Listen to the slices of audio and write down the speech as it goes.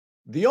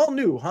The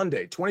all-new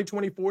Hyundai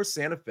 2024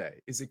 Santa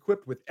Fe is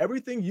equipped with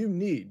everything you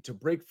need to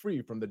break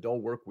free from the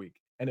dull work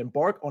week and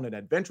embark on an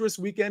adventurous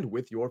weekend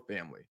with your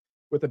family.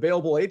 With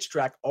available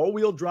H-Track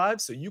all-wheel drive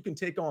so you can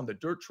take on the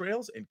dirt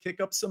trails and kick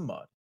up some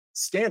mud.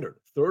 Standard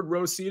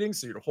third-row seating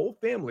so your whole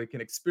family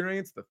can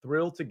experience the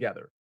thrill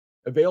together.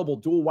 Available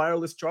dual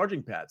wireless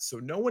charging pads so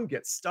no one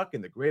gets stuck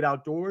in the great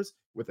outdoors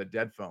with a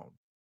dead phone.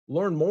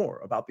 Learn more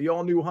about the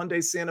all-new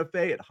Hyundai Santa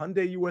Fe at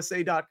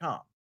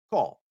HyundaiUSA.com.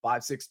 Call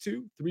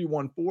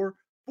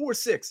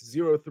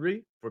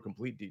 562-314-4603 for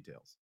complete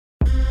details.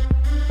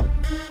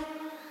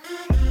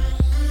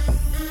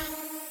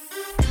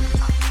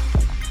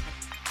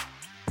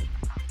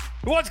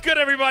 What's good,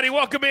 everybody?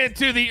 Welcome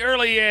into the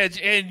Early Edge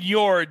in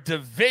your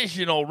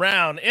divisional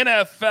round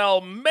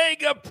NFL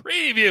Mega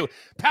Preview,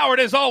 powered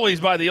as always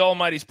by the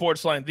Almighty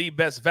Sportsline, the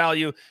best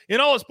value in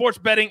all of sports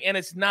betting, and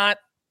it's not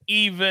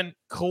even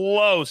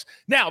close.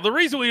 Now, the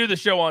reason we do the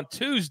show on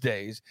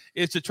Tuesdays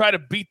is to try to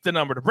beat the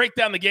number, to break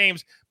down the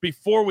games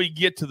before we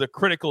get to the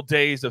critical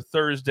days of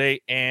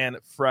Thursday and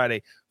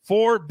Friday.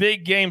 4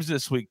 big games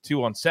this week,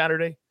 2 on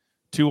Saturday,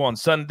 2 on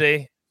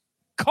Sunday,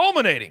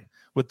 culminating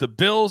with the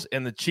Bills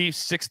and the Chiefs,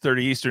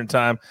 6:30 Eastern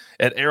time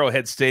at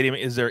Arrowhead Stadium.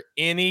 Is there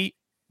any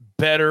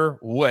better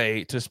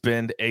way to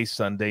spend a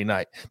Sunday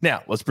night?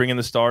 Now, let's bring in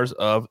the stars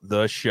of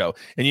the show.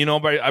 And you know,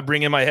 I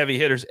bring in my heavy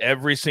hitters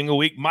every single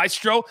week.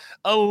 Maestro,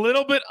 a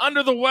little bit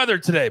under the weather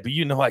today, but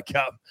you know I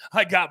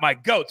got my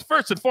goats.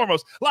 First and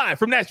foremost, live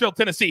from Nashville,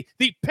 Tennessee,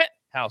 the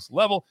penthouse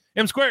level.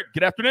 M Squared,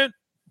 good afternoon.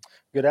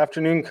 Good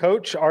afternoon,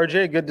 Coach.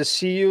 RJ, good to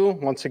see you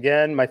once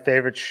again. My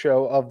favorite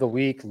show of the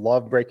week.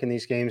 Love breaking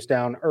these games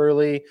down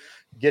early.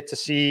 Get to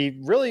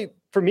see, really,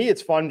 for me,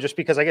 it's fun just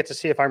because I get to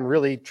see if I'm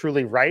really,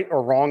 truly right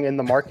or wrong in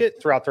the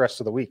market throughout the rest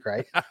of the week,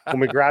 right?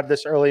 When we grab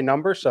this early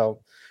number. So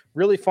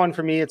really fun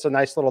for me. It's a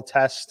nice little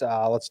test.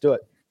 Let's do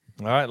it.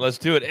 All right, let's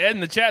do it. Ed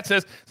in the chat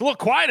says, it's a little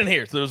quiet in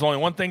here, so there's only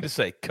one thing to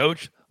say.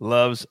 Coach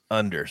loves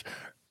unders.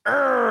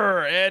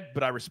 Ed,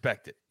 but I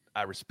respect it.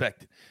 I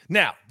respect it.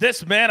 Now,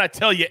 this man, I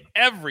tell you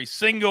every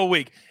single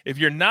week, if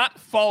you're not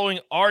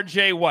following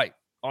RJ White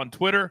on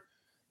Twitter,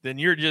 then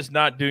you're just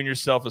not doing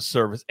yourself a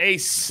service. A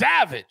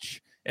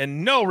savage,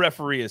 and no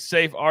referee is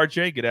safe.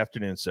 RJ, good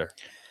afternoon, sir.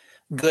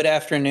 Good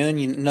afternoon.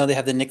 You know they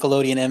have the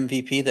Nickelodeon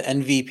MVP, the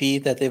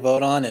MVP that they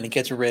vote on, and it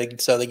gets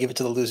rigged, so they give it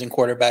to the losing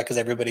quarterback because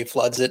everybody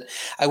floods it.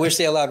 I wish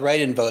they allowed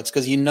write-in votes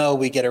because you know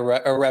we get a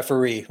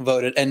referee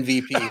voted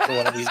MVP for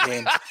one of these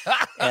games,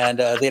 and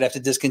they'd have to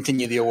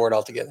discontinue the award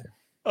altogether.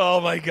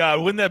 Oh, my God.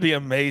 Wouldn't that be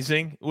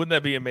amazing? Wouldn't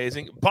that be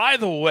amazing? By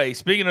the way,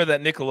 speaking of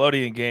that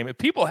Nickelodeon game, if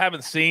people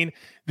haven't seen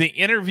the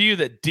interview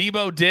that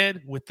Debo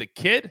did with the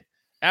kid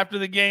after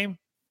the game,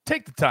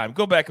 take the time.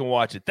 Go back and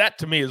watch it. That,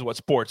 to me, is what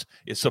sports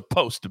is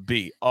supposed to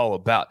be all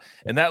about.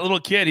 And that little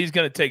kid, he's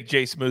going to take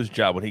Jay Smooth's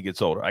job when he gets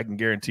older. I can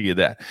guarantee you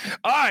that.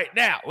 All right,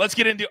 now, let's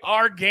get into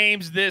our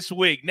games this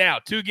week. Now,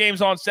 2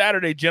 games on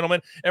Saturday,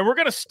 gentlemen, and we're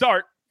going to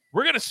start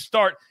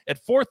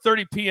at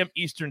 4:30 p.m.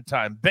 Eastern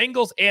time.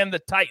 Bengals and the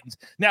Titans.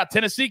 Now,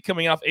 Tennessee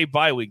coming off a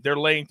bye week. They're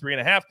laying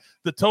 3.5.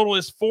 The total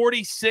is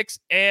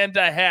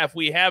 46.5.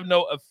 We have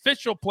no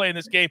official play in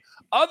this game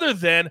other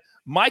than,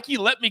 Mikey,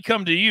 let me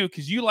come to you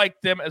because you like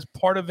them as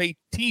part of a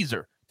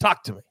teaser.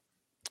 Talk to me.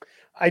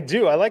 I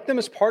do. I like them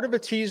as part of a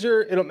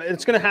teaser.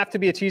 It's going to have to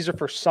be a teaser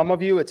for some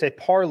of you. It's a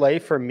parlay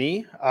for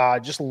me,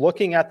 just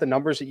looking at the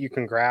numbers that you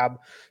can grab.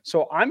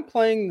 So I'm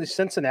playing the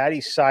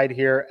Cincinnati side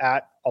here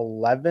at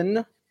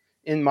 11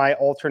 in my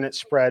alternate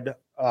spread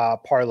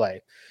parlay.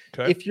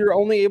 Okay. If you're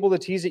only able to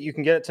tease it, you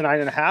can get it to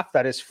 9.5.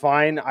 That is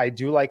fine. I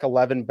do like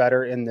 11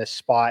 better in this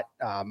spot.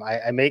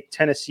 I make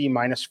Tennessee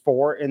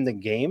 -4 in the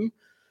game.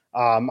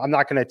 I'm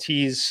not going to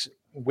tease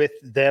with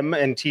them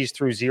and tease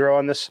through 0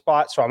 on this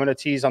spot. So I'm going to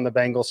tease on the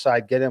Bengals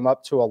side, get him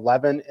up to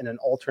 11 in an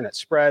alternate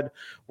spread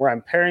where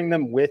I'm pairing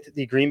them with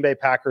the Green Bay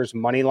Packers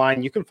money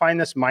line. You can find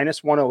this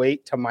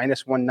 -108 to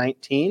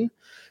 -119.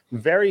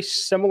 Very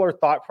similar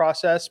thought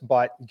process,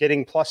 but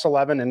getting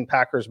 +11 in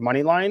Packers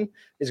money line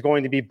is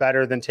going to be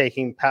better than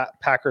taking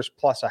Packers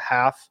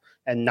 +0.5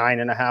 and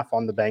 9.5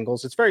 on the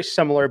Bengals. It's very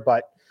similar,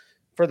 but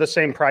for the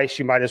same price,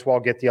 you might as well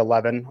get the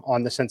 11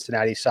 on the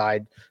Cincinnati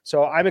side.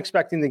 So I'm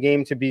expecting the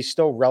game to be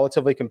still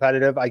relatively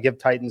competitive. I give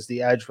Titans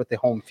the edge with the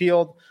home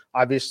field.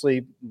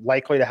 Obviously,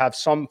 likely to have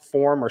some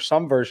form or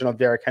some version of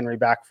Derrick Henry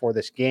back for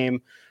this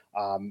game.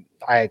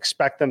 I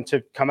expect them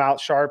to come out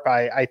sharp.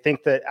 I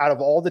think that out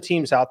of all the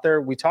teams out there,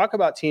 we talk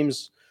about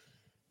teams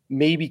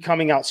maybe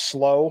coming out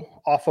slow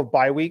off of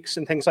bye weeks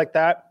and things like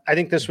that. I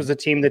think this was a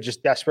team that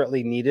just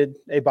desperately needed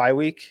a bye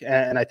week,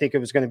 and I think it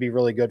was going to be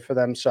really good for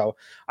them. So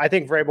I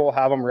think Vrabel will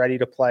have them ready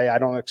to play. I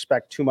don't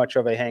expect too much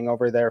of a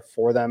hangover there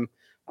for them.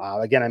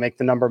 Again, I make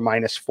the number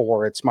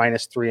 -4. It's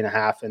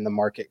 -3.5 in the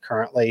market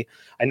currently.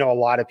 I know a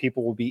lot of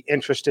people will be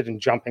interested in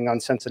jumping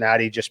on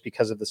Cincinnati just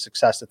because of the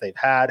success that they've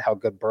had, how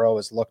good Burrow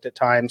has looked at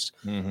times.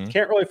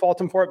 Can't really fault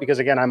him for it because,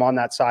 again, I'm on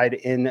that side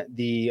in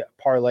the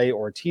parlay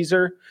or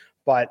teaser,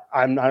 but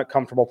I'm not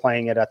comfortable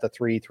playing it at the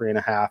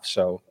 3.5.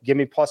 So give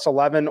me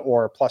 +11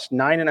 or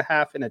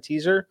 +9.5 in a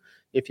teaser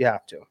if you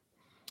have to.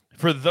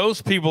 For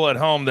those people at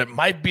home that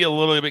might be a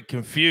little bit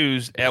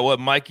confused at what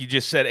Mikey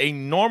just said, a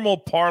normal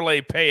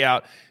parlay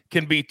payout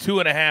can be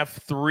 2.5,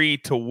 3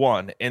 to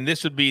 1. And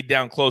this would be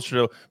down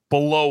closer to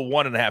below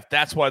 1.5.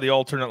 That's why the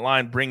alternate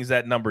line brings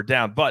that number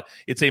down. But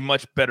it's a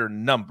much better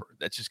number.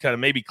 That just kind of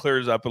maybe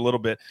clears up a little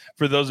bit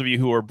for those of you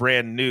who are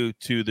brand new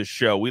to the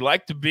show. We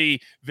like to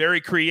be very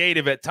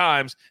creative at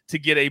times to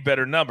get a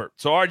better number.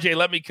 So, RJ,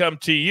 let me come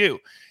to you.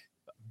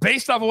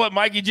 Based off of what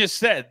Mikey just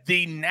said,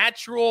 the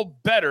natural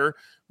better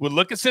would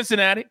look at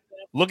Cincinnati,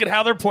 look at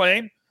how they're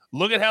playing,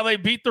 look at how they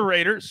beat the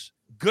Raiders,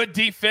 good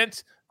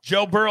defense,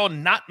 Joe Burrow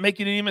not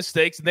making any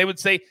mistakes, and they would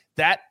say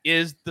that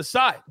is the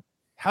side.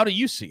 How do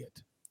you see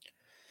it?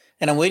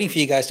 And I'm waiting for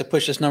you guys to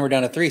push this number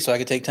down to 3 so I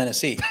could take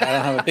Tennessee. I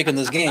don't have a pick in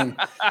this game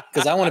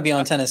because I want to be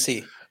on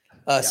Tennessee.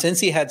 Since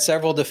he had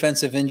several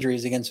defensive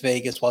injuries against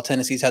Vegas while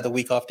Tennessee's had the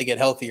week off to get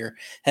healthier,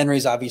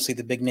 Henry's obviously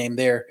the big name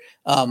there.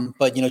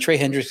 But, Trey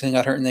Hendrickson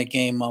got hurt in that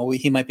game.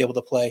 He might be able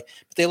to play.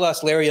 But they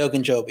lost Larry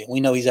Ogunjobi. We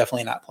know he's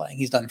definitely not playing.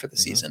 He's done for the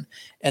season.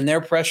 And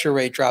their pressure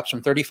rate drops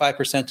from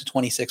 35% to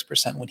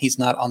 26% when he's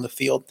not on the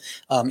field.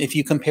 If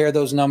you compare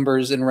those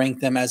numbers and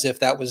rank them as if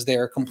that was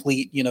their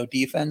complete,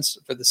 defense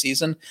for the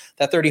season,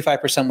 that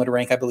 35% would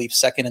rank, I believe,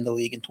 second in the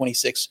league, and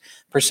 26%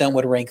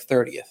 would rank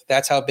 30th.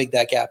 That's how big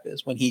that gap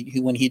is when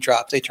he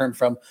drops. They turned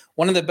from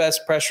one of the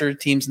best pressure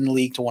teams in the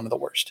league to one of the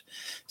worst.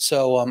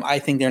 So I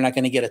think they're not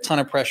going to get a ton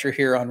of pressure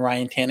here on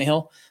Ryan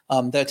Tannehill.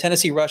 The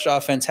Tennessee rush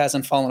offense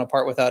hasn't fallen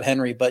apart without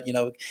Henry, but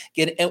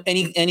get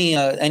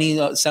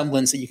any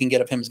semblance that you can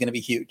get of him is going to be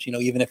huge.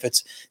 Even if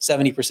it's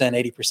 70%,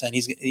 80%,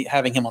 he's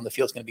having him on the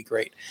field is going to be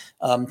great.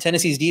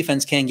 Tennessee's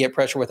defense can get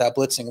pressure without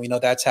blitzing. We know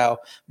that's how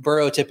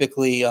Burrow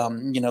typically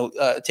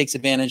takes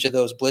advantage of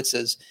those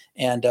blitzes,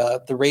 and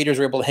the Raiders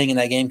were able to hang in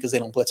that game because they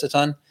don't blitz a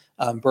ton.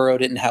 Burrow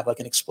didn't have like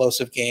an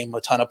explosive game,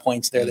 a ton of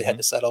points there. They had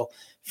to settle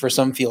for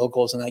some field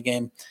goals in that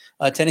game.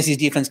 Tennessee's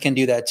defense can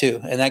do that too.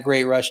 And that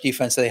great rush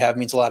defense they have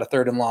means a lot of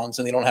third and longs,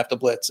 and they don't have to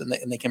blitz, and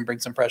they can bring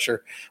some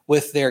pressure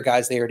with their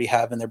guys they already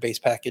have in their base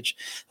package.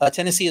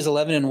 Tennessee is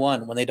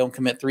 11-1 when they don't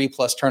commit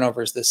 3+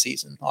 turnovers this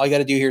season. All you got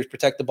to do here is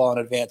protect the ball in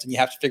advance, and you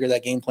have to figure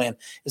that game plan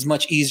is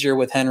much easier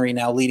with Henry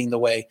now leading the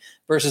way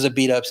versus a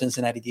beat-up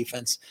Cincinnati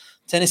defense.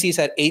 Tennessee's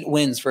had 8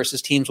 wins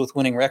versus teams with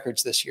winning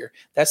records this year.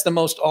 That's the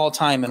most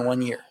all-time in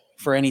 1 year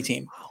for any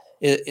team.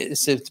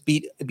 It's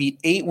beat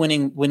 8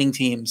 winning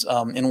teams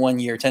in 1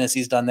 year.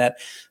 Tennessee's done that.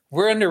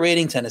 We're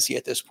underrating Tennessee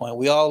at this point.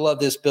 We all love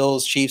this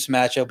Bills-Chiefs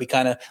matchup.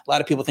 A lot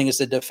of people think it's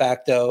the de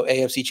facto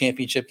AFC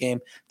championship game.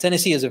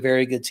 Tennessee is a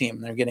very good team,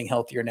 and they're getting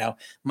healthier now.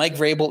 Mike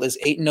Vrabel is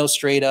 8-0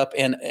 straight up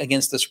and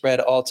against the spread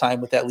all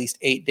time with at least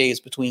 8 days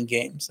between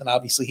games. And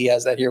obviously he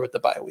has that here with the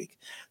bye week.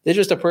 They're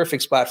just a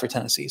perfect spot for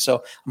Tennessee.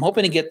 So I'm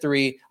hoping to get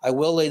 3. I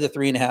will lay the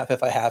 3.5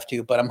 if I have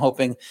to, but I'm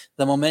hoping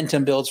the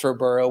momentum builds for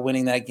Burrow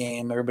winning that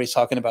game. Everybody's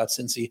talking about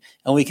Cincy,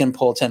 and we can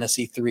pull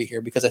Tennessee 3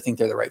 here because I think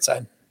they're the right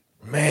side.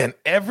 Man,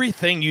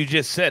 everything you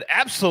just said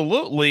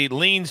absolutely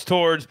leans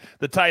towards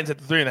the Titans at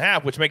the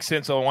 3.5, which makes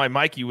sense on why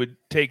Mikey would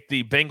take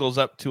the Bengals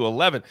up to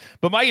 11.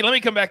 But Mikey, let me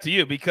come back to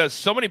you because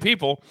so many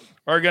people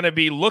are going to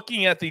be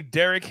looking at the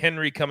Derrick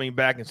Henry coming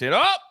back and saying,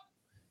 oh,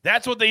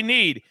 that's what they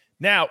need.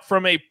 Now,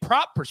 from a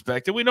prop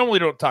perspective, we normally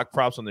don't talk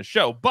props on the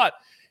show, but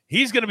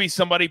he's going to be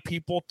somebody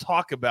people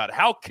talk about.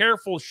 How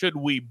careful should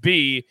we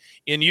be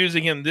in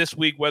using him this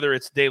week, whether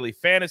it's daily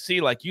fantasy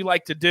like you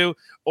like to do,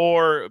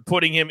 or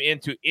putting him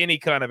into any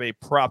kind of a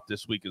prop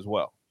this week as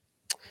well?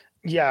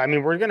 Yeah, I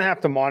mean, we're going to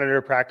have to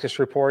monitor practice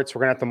reports.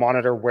 We're going to have to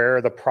monitor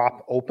where the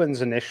prop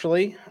opens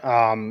initially.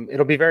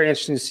 It'll be very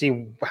interesting to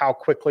see how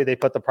quickly they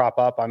put the prop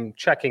up. I'm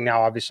checking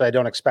now. Obviously, I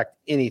don't expect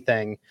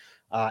anything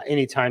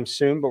anytime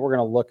soon, but we're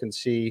going to look and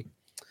see.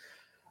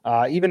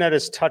 Even at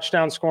his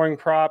touchdown scoring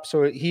prop.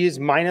 So he is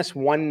minus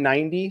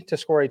 190 to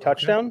score a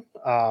touchdown.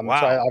 Wow.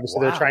 So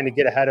obviously they're trying to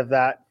get ahead of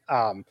that.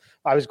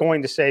 I was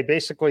going to say,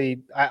 basically,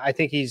 I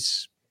think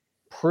he's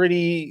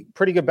pretty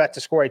good bet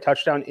to score a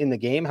touchdown in the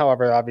game.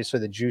 However,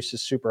 obviously the juice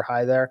is super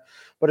high there.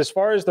 But as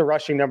far as the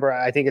rushing number,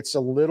 I think it's a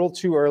little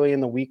too early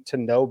in the week to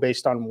know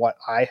based on what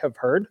I have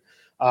heard.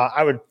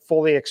 I would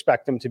fully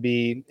expect him to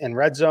be in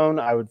red zone.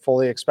 I would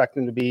fully expect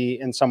him to be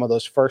in some of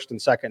those first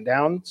and second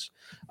downs.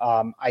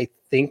 I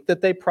think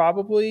that they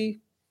probably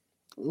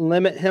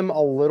limit him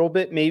a little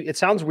bit. Maybe it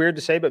sounds weird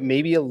to say, but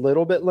maybe a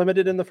little bit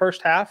limited in the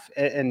first half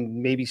and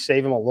maybe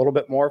save him a little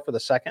bit more for the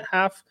second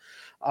half.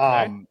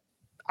 Okay.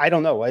 I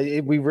don't know.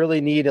 We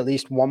really need at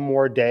least one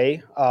more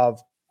day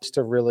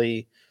to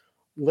really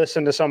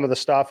listen to some of the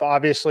stuff.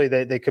 Obviously,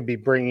 they could be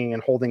bringing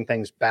and holding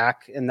things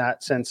back in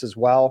that sense as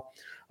well.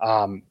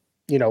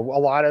 A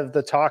lot of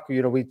the talk,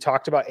 we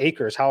talked about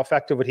Akers. How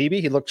effective would he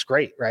be? He looks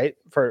great, right?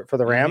 For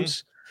the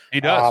Rams.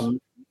 He does.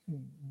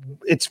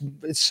 It's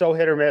so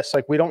hit or miss.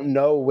 Like, we don't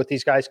know with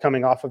these guys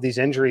coming off of these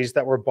injuries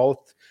that were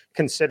both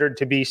considered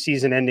to be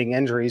season-ending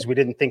injuries. We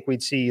didn't think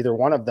we'd see either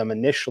one of them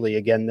initially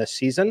again this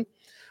season.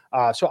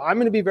 So I'm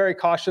going to be very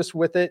cautious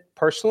with it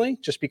personally,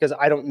 just because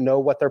I don't know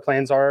what their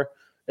plans are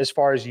as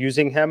far as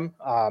using him.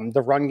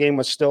 The run game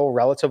was still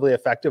relatively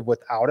effective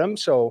without him.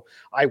 So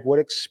I would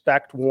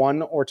expect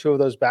one or two of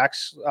those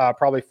backs,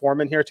 probably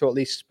Foreman here, to at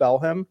least spell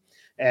him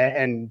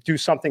and do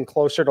something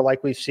closer to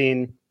like we've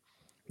seen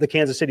the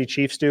Kansas City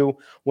Chiefs do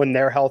when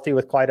they're healthy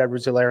with Clyde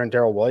Edwards-Helaire and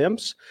Darrell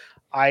Williams.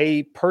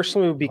 I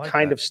personally would be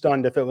kind of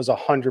stunned if it was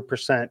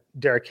 100%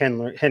 Derrick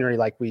Henry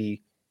like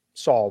we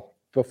saw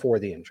before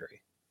the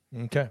injury.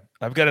 Okay.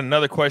 I've got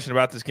another question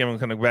about this game. I'm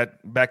going to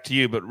back to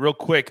you, but real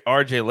quick,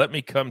 RJ, let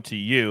me come to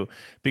you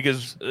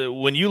because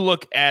when you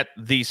look at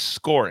the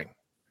scoring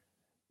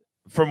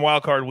from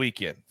wildcard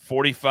weekend,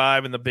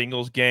 45 in the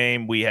Bengals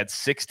game, we had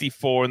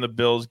 64 in the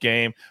Bills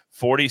game,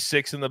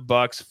 46 in the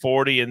Bucks,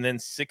 40, and then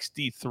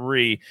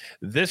 63.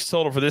 This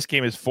total for this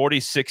game is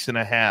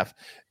 46.5.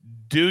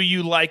 Do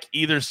you like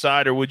either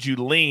side, or would you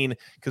lean?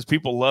 Because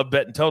people love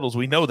betting totals.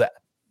 We know that.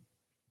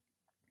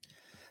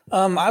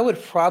 I would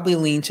probably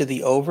lean to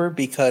the over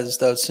because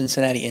those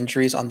Cincinnati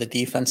injuries on the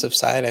defensive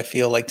side, I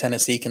feel like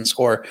Tennessee can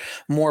score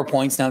more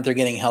points now that they're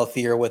getting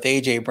healthier with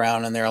A.J.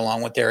 Brown in there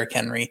along with Derrick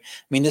Henry.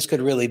 I mean, this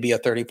could really be a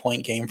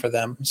 30-point game for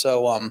them.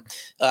 So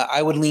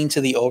I would lean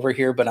to the over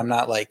here, but I'm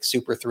not like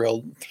super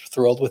thrilled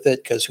with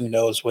it because who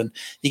knows when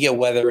you get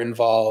weather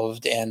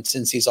involved, and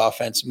Cincy's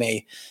offense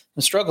may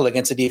struggle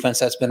against a defense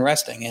that's been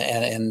resting,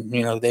 and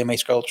you know they may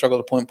struggle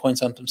to point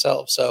points on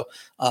themselves. So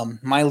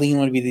my lean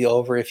would be the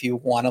over if you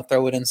want to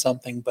throw it in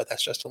something, but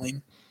that's just a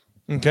lean.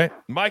 Okay.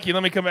 Mikey,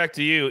 let me come back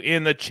to you.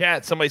 In the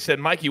chat, somebody said,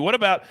 Mikey, what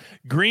about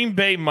Green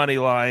Bay money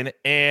line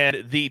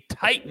and the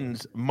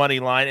Titans money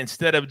line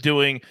instead of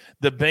doing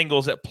the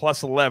Bengals at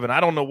plus 11? I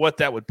don't know what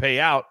that would pay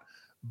out,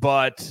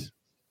 but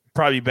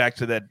probably back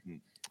to that.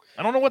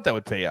 I don't know what that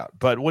would pay out,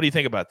 but what do you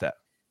think about that?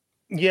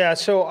 Yeah,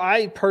 so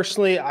I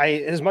personally,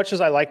 as much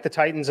as I like the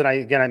Titans, and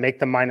I make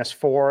them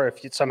 -4.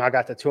 If you somehow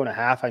got to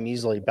 2.5, I'm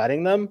easily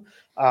betting them,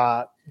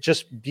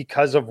 just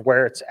because of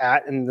where it's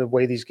at and the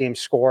way these games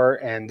score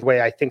and the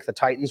way I think the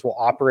Titans will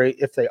operate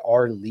if they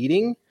are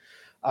leading.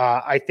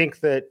 I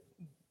think that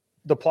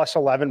the plus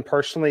 11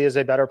 personally is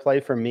a better play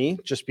for me,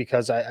 just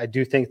because I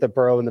do think that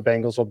Burrow and the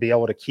Bengals will be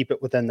able to keep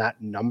it within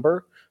that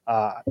number.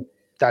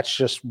 That's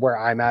just where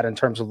I'm at in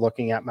terms of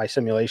looking at my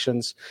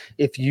simulations.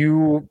 If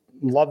you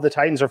love the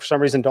Titans or for some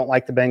reason don't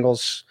like the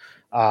Bengals,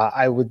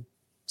 I would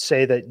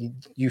say that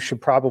you should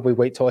probably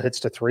wait till it hits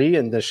to 3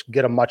 and just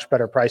get a much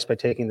better price by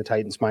taking the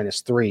Titans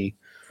 -3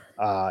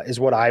 is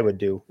what I would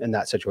do in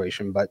that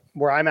situation. But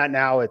where I'm at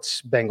now,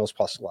 it's Bengals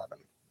plus 11.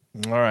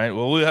 All right.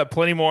 Well, we'll have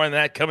plenty more on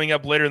that coming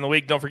up later in the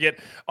week. Don't forget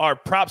our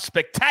Prop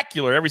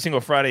Spectacular every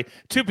single Friday,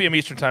 2 p.m.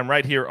 Eastern time,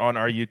 right here on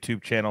our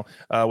YouTube channel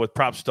with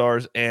Prop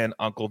Stars and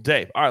Uncle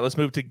Dave. All right, let's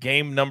move to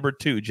game number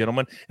 2,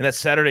 gentlemen. And that's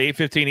Saturday,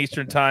 8:15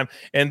 Eastern time.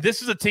 And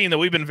this is a team that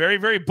we've been very,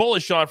 very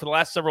bullish on for the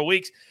last several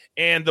weeks.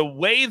 And the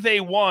way they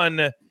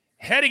won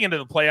heading into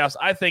the playoffs,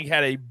 I think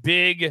had a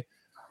big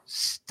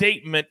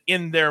statement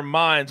in their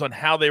minds on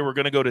how they were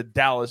going to go to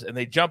Dallas. And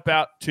they jump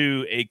out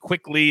to a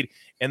quick lead,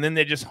 and then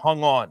they just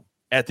hung on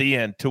at the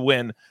end to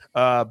win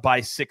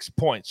by 6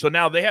 points. So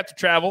now they have to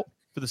travel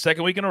for the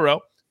second week in a row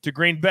to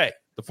Green Bay.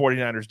 The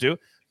 49ers do.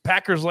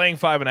 Packers laying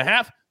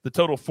 5.5, the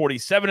total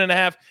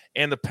 47.5,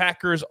 and the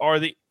Packers are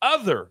the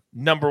other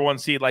number 1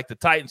 seed like the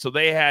Titans. So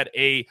they had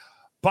a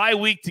bye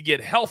week to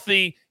get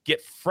healthy,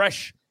 get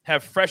fresh,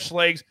 have fresh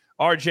legs.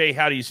 RJ,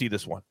 how do you see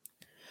this one?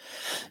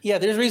 Yeah,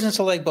 there's reasons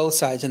to like both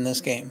sides in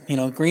this game. You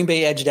know, Green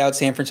Bay edged out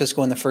San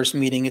Francisco in the first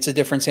meeting. It's a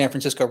different San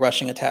Francisco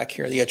rushing attack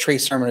here. They had Trey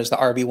Sermon as the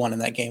RB1 in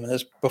that game. And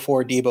this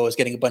before Debo was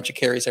getting a bunch of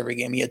carries every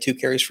game. He had 2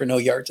 carries for no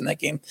yards in that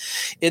game.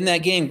 In that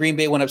game, Green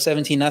Bay went up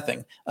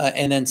 17-0.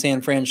 And then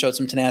San Fran showed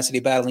some tenacity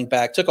battling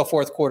back, took a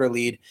fourth quarter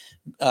lead,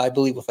 I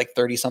believe with like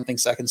 30-something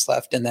seconds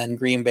left. And then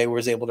Green Bay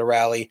was able to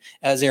rally,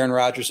 as Aaron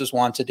Rodgers was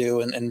wont to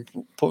do, and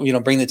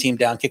bring the team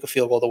down, kick a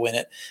field goal to win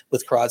it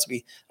with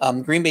Crosby.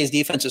 Green Bay's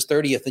defense is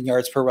 30th in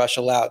yards per rush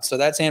allowed. So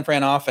that San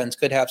Fran offense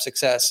could have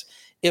success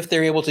if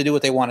they're able to do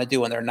what they want to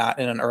do and they're not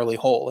in an early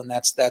hole. And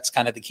that's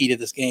kind of the key to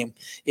this game.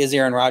 Is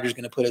Aaron Rodgers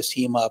going to put his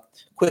team up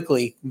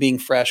quickly, being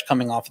fresh,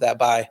 coming off of that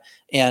bye?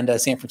 And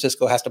San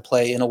Francisco has to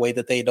play in a way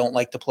that they don't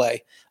like to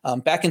play.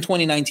 Back in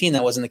 2019,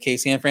 that wasn't the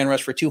case. San Fran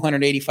rushed for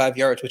 285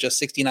 yards, with just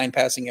 69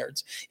 passing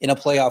yards in a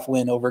playoff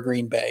win over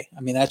Green Bay.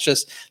 I mean,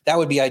 that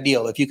would be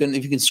ideal. If you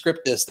can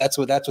script this, that's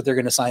what they're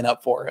going to sign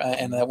up for.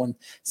 And that one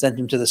sent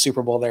them to the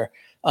Super Bowl there.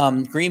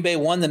 Green Bay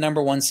won the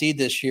number 1 seed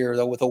this year,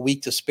 though, with a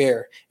week to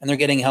spare, and they're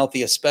getting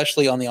healthy,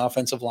 especially on the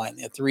offensive line.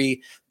 They had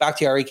 3.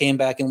 Bakhtiari came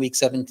back in week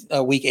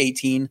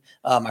 18.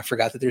 I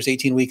forgot that there's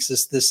 18 weeks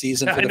this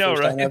season for the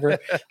first time ever.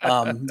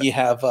 You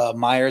have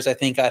Myers, I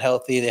think, got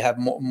healthy. They have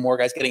more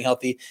guys getting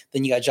healthy.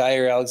 Then you got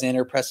Jair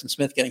Alexander, Preston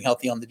Smith getting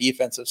healthy on the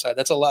defensive side.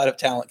 That's a lot of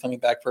talent coming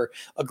back for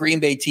a Green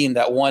Bay team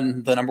that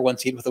won the number 1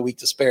 seed with a week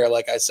to spare,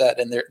 like I said,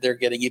 and they're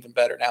getting even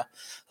better now.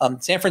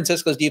 San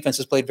Francisco's defense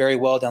has played very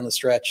well down the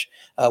stretch.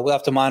 We'll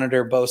have to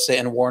monitor Bosa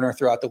and Warner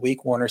throughout the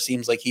week. Warner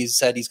seems like he's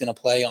said he's going to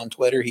play on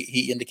Twitter.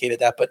 He indicated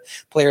that, but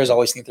players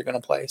always think they're going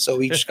to play. So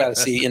we just got to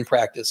see in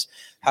practice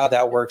how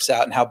that works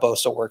out and how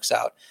Bosa works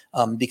out.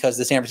 because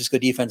the San Francisco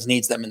defense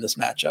needs them in this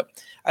matchup.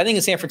 I think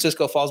if San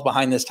Francisco falls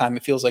behind this time,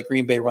 it feels like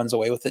Green Bay runs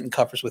away with it and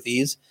covers with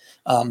ease.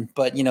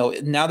 But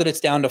now that it's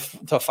down to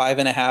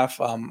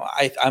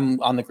 5.5,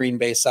 I'm on the Green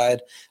Bay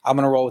side. I'm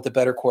going to roll with the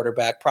better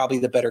quarterback, probably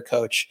the better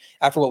coach.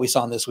 After what we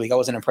saw this week, I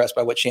wasn't impressed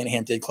by what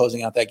Shanahan did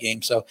closing out that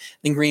game. So I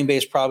think Green Bay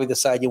is probably the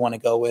side you want to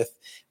go with.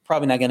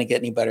 Probably not going to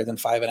get any better than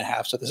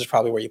 5.5. So this is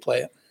probably where you play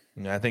it.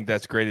 I think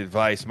that's great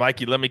advice.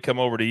 Mikey, let me come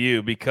over to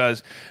you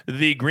because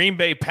the Green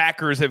Bay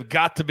Packers have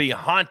got to be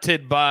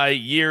haunted by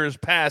years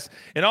past.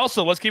 And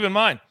also, let's keep in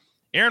mind,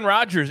 Aaron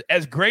Rodgers,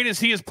 as great as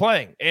he is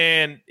playing,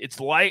 and it's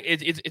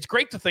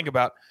great to think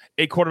about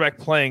a quarterback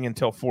playing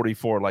until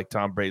 44 like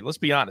Tom Brady. Let's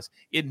be honest,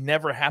 it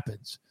never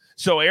happens.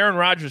 So Aaron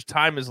Rodgers'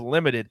 time is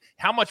limited.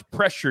 How much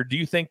pressure do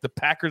you think the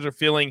Packers are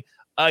feeling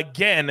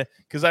again?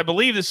 Because I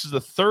believe this is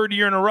the third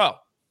year in a row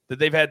that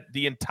they've had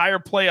the entire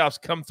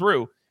playoffs come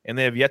through, and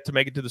they have yet to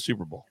make it to the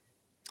Super Bowl.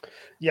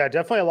 Yeah,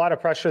 definitely a lot of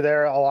pressure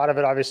there. A lot of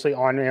it obviously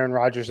on Aaron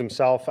Rodgers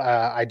himself.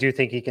 I do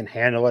think he can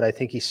handle it. I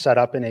think he's set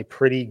up in a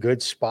pretty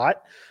good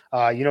spot.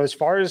 As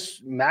far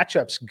as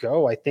matchups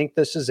go, I think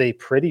this is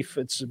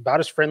it's about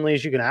as friendly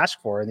as you can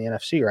ask for in the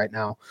NFC right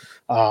now.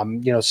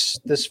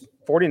 This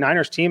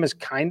 49ers team is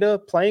kind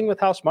of playing with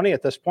house money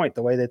at this point,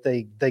 the way that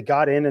they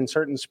got in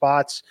certain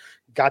spots,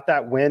 got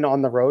that win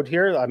on the road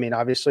here. I mean,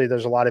 obviously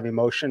there's a lot of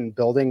emotion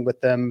building with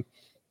them,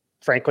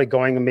 frankly,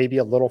 going maybe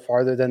a little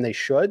farther than they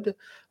should.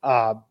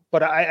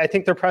 But I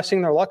think they're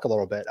pressing their luck a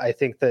little bit. I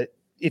think that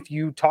if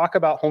you talk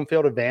about home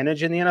field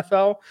advantage in the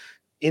NFL,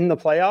 in the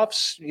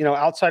playoffs,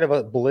 outside of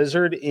a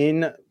blizzard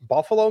in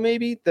Buffalo,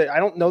 maybe, that I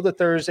don't know that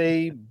there's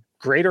a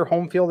greater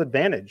home field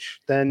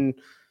advantage than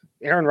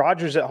Aaron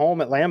Rodgers at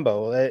home at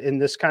Lambeau in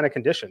this kind of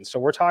condition. So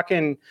we're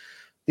talking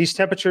these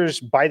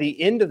temperatures by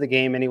the end of the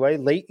game anyway,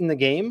 late in the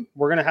game,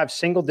 we're going to have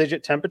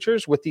single-digit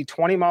temperatures with the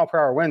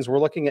 20-mile-per-hour winds. We're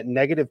looking at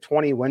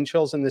 -20 wind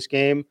chills in this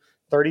game,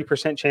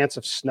 30% chance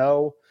of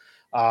snow.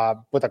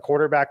 With a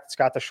quarterback that's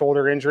got the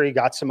shoulder injury,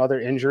 got some other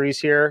injuries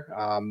here.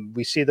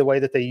 We see the way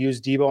that they use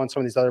Debo and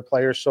some of these other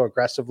players so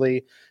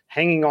aggressively.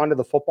 Hanging on to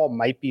the football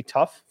might be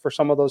tough for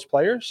some of those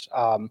players.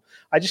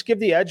 I just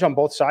give the edge on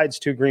both sides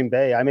to Green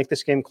Bay. I make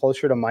this game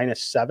closer to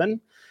 -7.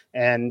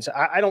 And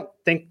I don't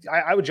think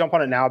I would jump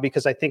on it now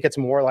because I think it's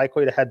more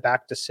likely to head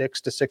back to 6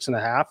 to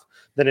 6.5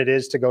 than it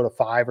is to go to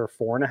 5 or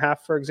 4.5,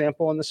 for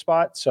example, in the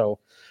spot. So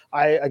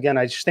I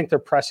just think they're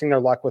pressing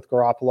their luck with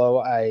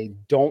Garoppolo. I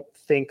don't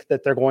think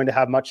that they're going to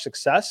have much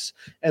success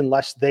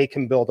unless they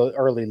can build an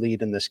early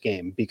lead in this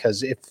game,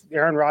 because if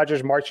Aaron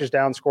Rodgers marches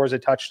down, scores a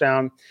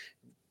touchdown,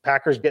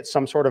 Packers get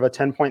some sort of a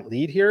 10-point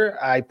lead here,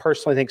 I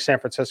personally think San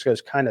Francisco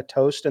is kind of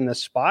toast in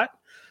this spot,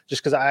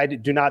 just because I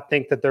do not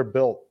think that they're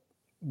built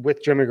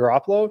with Jimmy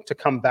Garoppolo to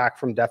come back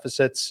from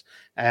deficits.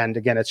 And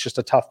again, it's just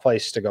a tough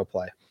place to go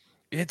play.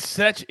 It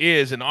such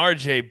is. And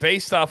RJ,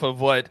 based off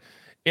of what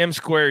M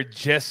Squared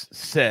just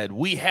said,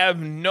 we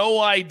have no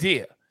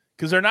idea,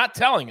 because they're not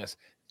telling us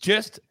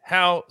just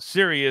how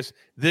serious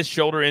this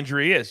shoulder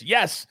injury is.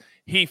 Yes,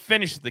 he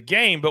finished the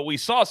game, but we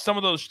saw some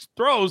of those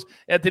throws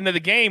at the end of the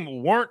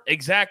game weren't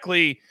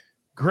exactly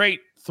great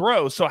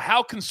throws. So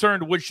how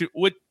concerned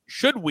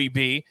should we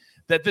be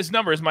that this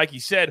number, as Mikey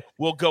said,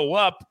 will go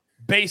up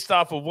based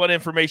off of what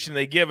information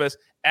they give us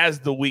as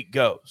the week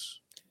goes?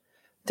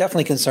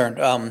 Definitely concerned.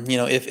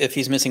 If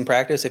he's missing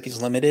practice, if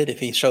he's limited, if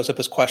he shows up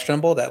as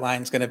questionable, that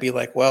line's going to be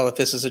like, well, if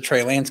this is a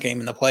Trey Lance game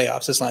in the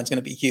playoffs, this line's going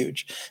to be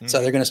huge. Mm-hmm.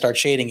 So they're going to start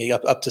shading it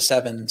up to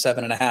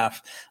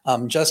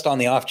 7.5, just on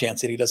the off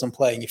chance that he doesn't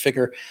play. And you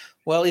figure,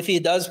 well, if he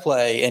does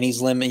play and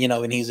he's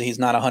and he's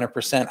not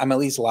 100%, I'm at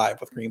least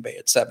live with Green Bay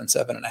at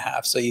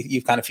 7.5. So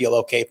you kind of feel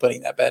okay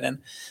putting that bet in.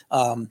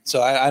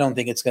 So I don't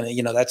think it's going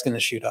to, that's going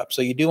to shoot up.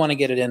 So you do want to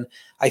get it in,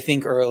 I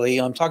think, early.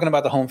 I'm talking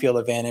about the home field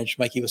advantage.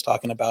 Mikey was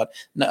talking about.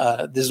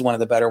 This is one of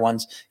the better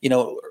ones.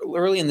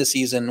 Early in the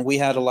season, we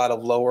had a lot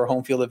of lower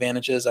home field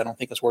advantages. I don't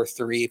think it's worth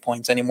 3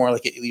 points anymore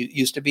like it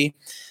used to be.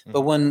 Mm-hmm.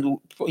 But when,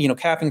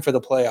 capping for the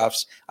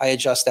playoffs, I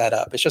adjust that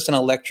up. It's just an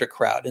electric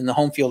crowd. And the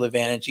home field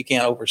advantage, you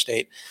can't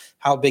overstate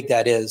how big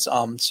that is.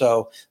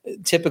 So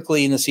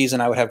typically in the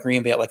season, I would have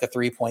Green Bay at like a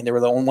 3 point. They were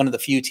one of the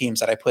few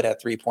teams that I put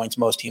at 3 points.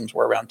 Most teams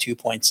were around 2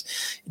 points.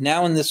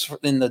 Now in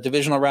the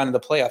divisional round of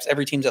the playoffs,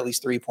 every team's at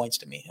least 3 points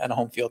to me at a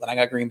home field, and I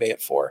got Green Bay at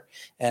 4.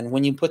 And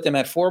when you put them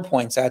at 4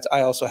 points,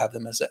 I also have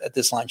them at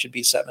this line should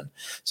be 7.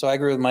 So I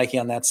agree with Mikey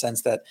on that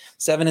sense that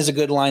 7 is a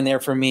good line there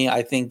for me.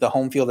 I think the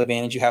home field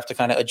advantage, you have to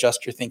kind of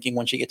adjust your thinking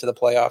once you get to the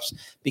playoffs,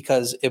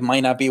 because it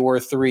might not be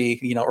worth 3,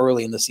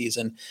 early in the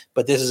season,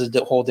 but this is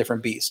a whole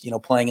different beast,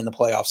 playing in the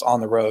playoffs on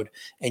the road,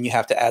 and you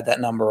have to add that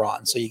number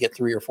on. So you get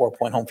 3 or 4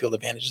 point home field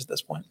advantages at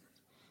this point.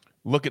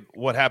 Look at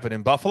what happened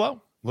in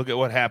Buffalo. Look at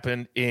what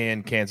happened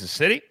in Kansas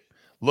City.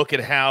 Look at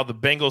how the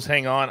Bengals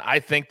hang on. I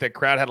think that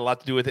crowd had a lot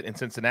to do with it in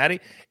Cincinnati.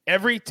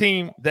 Every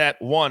team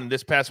that won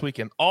this past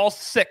weekend, all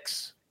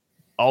 6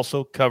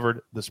 also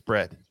covered the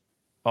spread.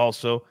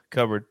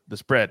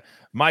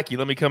 Mikey,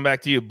 let me come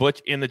back to you.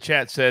 Butch in the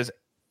chat says,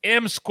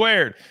 M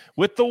squared.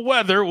 With the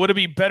weather, would it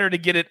be better to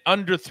get it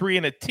under 3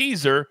 in a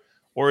teaser,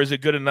 or is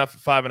it good enough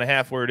at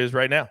 5.5 where it is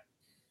right now?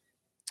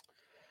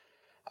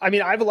 I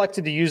mean, I've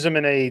elected to use them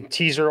in a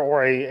teaser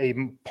or a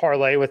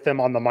parlay with them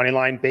on the money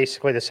line.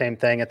 Basically the same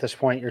thing at this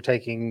point. You're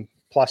taking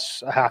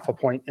plus a half a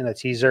point in a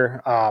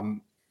teaser.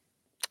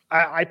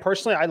 I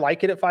personally, I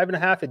like it at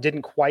 5.5. It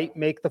didn't quite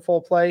make the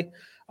full play.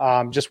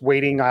 Just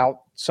waiting out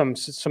some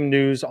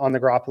news on the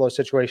Garoppolo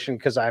situation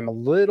because I'm a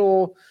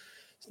little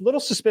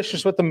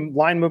suspicious with the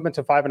line movement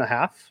to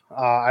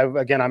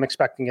 5.5. I'm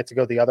expecting it to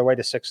go the other way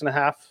to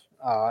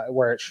 6.5,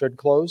 where it should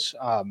close.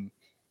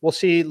 We'll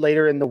see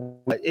later in the.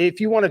 If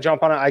you want to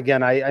jump on it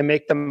again, I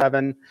make them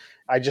 11.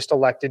 I just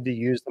elected to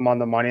use them on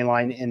the money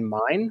line in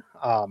mine.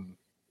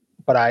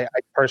 But I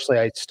personally,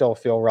 I still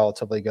feel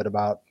relatively good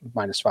about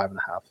minus 5.5.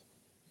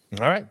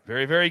 All right.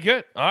 Very, very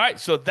good. All right.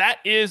 So that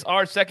is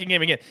our second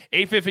game. Again,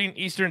 8:15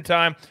 Eastern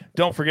time.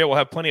 Don't forget, we'll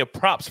have plenty of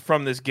props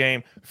from this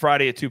game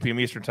Friday at 2 p.m.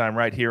 Eastern time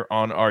right here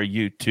on our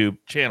YouTube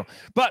channel.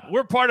 But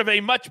we're part of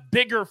a much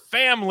bigger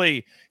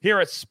family here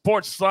at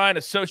Sportsline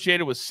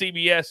associated with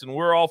CBS, and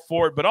we're all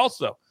for it, but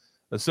also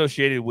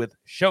associated with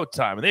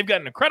Showtime. And they've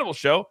got an incredible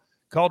show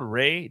called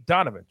Ray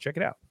Donovan. Check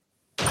it out.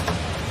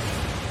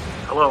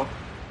 Hello.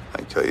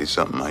 I tell you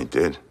something I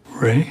did.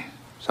 Ray?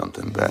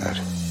 Something bad.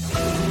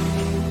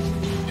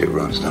 It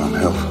runs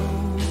downhill.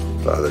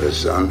 Father to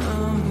son,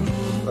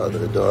 father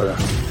to daughter.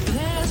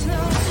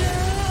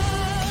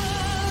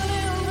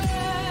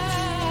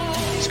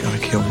 He's gonna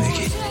kill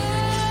Nikki.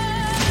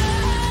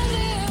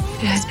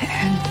 It has to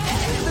end.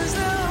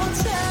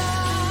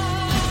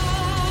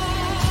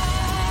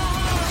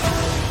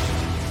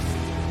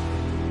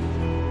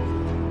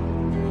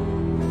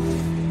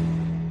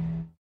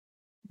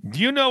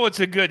 You know it's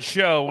a good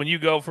show when you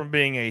go from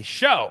being a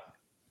show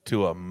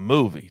to a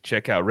movie.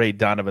 Check out Ray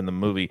Donovan, the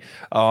movie,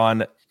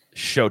 on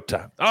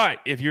Showtime. All right,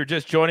 if you're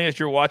just joining us,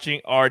 you're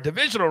watching our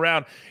divisional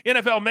round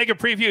NFL Mega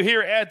Preview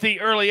here at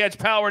the Early Edge,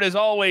 powered as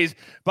always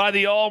by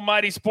the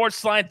almighty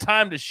Sportsline.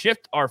 Time to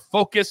shift our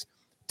focus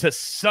to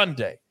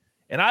Sunday.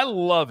 And I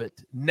love it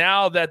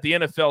now that the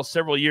NFL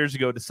several years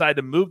ago decided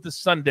to move the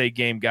Sunday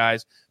game,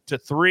 guys, to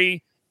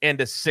 3 and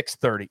to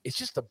 6:30. It's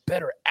just a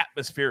better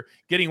atmosphere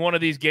getting one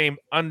of these games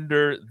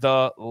under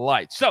the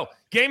lights. So,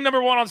 game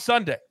number 1 on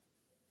Sunday.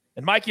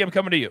 And Mikey, I'm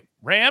coming to you.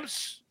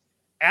 Rams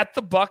at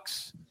the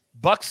Bucks.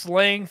 Bucks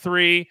laying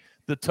 3.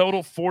 The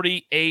total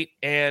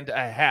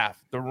 48.5.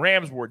 The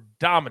Rams were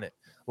dominant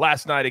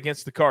last night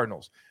against the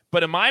Cardinals.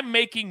 But am I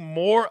making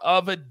more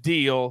of a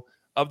deal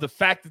of the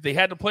fact that they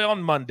had to play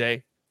on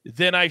Monday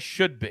than I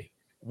should be?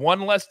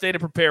 One less day to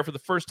prepare for the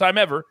first time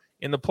ever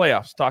in the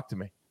playoffs. Talk to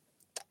me.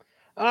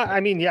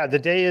 The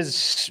day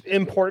is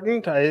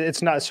important. It's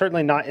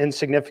certainly not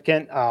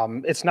insignificant.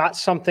 It's not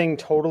something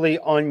totally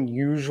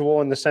unusual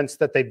in the sense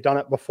that they've done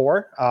it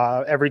before.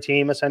 Every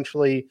team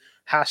essentially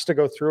has to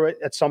go through it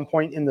at some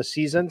point in the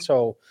season.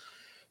 So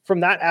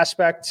from that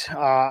aspect,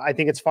 I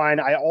think it's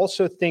fine. I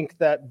also think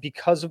that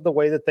because of the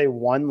way that they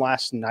won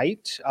last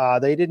night,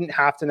 they didn't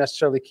have to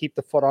necessarily keep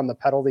the foot on the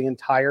pedal the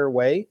entire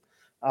way.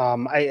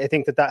 I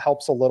think that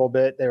helps a little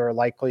bit. They were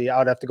likely, I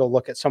would have to go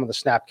look at some of the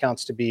snap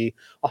counts to be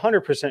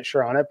 100%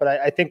 sure on it, but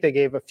I think they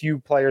gave a few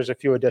players a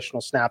few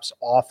additional snaps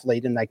off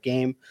late in that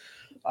game.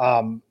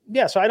 So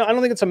I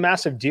don't think it's a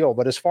massive deal,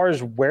 but as far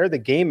as where the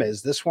game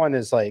is, this one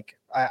is like,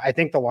 I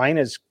think the line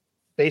is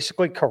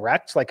basically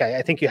correct. Like,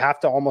 I think you have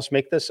to almost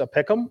make this a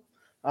pick'em,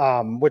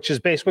 which is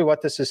basically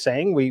what this is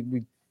saying.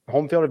 We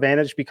home field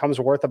advantage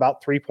becomes worth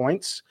about 3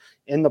 points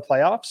in the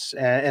playoffs.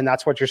 And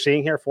that's what you're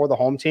seeing here for the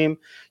home team.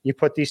 You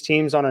put these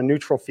teams on a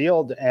neutral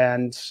field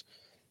and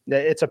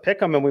it's a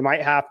pick 'em, and we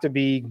might have to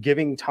be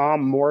giving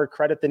Tom more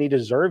credit than he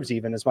deserves,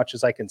 even as much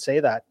as I can say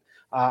that.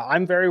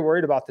 I'm very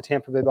worried about the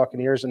Tampa Bay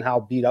Buccaneers and how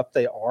beat up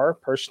they are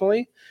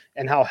personally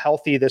and how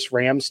healthy this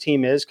Rams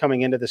team is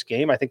coming into this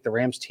game. I think the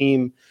Rams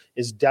team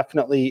is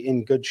definitely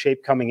in good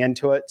shape coming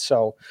into it.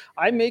 So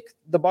I make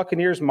the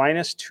Buccaneers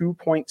minus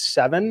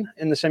 2.7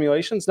 in the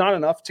simulations, not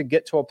enough to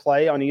get to a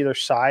play on either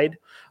side.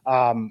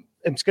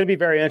 It's going to be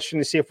very interesting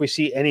to see if we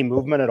see any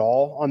movement at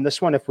all on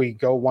this one, if we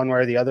go one way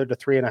or the other to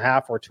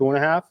 3.5 or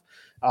 2.5,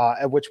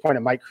 at which point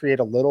it might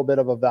create a little bit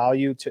of a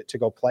value to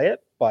go play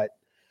it. But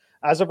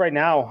as of right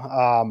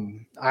now,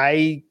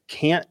 I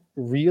can't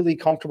really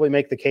comfortably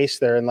make the case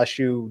there unless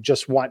you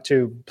just want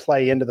to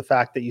play into the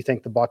fact that you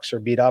think the Bucs are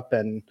beat up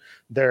and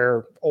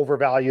they're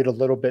overvalued a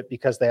little bit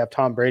because they have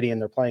Tom Brady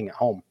and they're playing at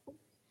home.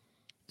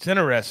 It's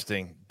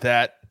interesting,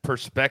 that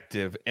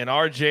perspective. And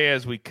RJ,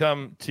 as we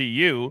come to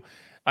you,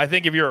 I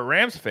think if you're a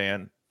Rams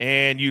fan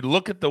and you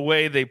look at the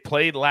way they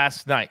played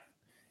last night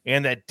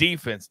and that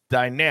defense,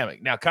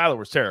 dynamic. Now, Kyler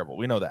was terrible.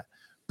 We know that.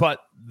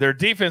 But their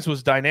defense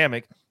was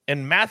dynamic.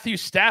 And Matthew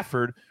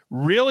Stafford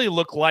really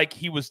looked like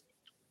he was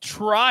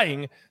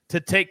trying to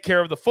take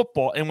care of the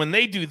football. And when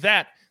they do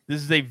that,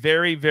 this is a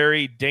very,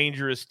 very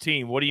dangerous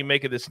team. What do you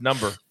make of this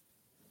number?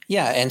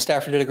 Yeah, and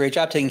Stafford did a great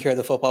job taking care of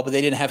the football, but they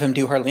didn't have him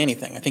do hardly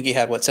anything. I think he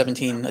had,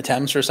 17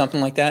 attempts or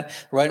something like that.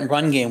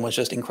 Run game was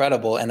just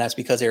incredible, and that's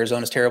because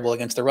Arizona's terrible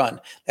against the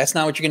run. That's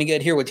not what you're going to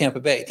get here with Tampa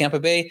Bay. Tampa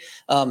Bay,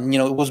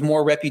 it was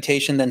more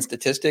reputation than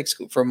statistics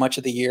for much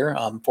of the year,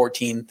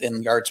 14th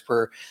in yards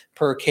per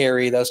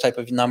carry, those type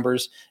of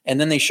numbers. And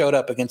then they showed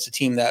up against a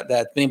team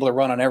that's been able to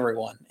run on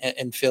everyone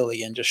in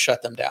Philly and just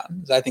shut them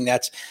down. So I think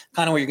that's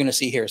kind of what you're going to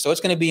see here. So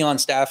it's going to be on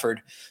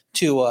Stafford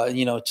to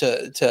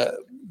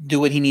do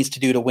what he needs to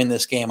do to win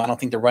this game. I don't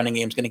think the running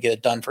game is going to get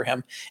it done for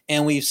him.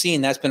 And we've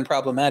seen that's been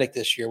problematic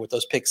this year with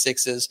those pick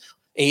sixes,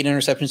 8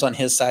 interceptions on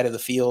his side of the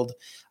field.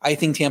 I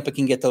think Tampa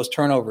can get those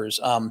turnovers.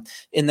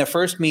 In the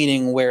first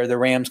meeting where the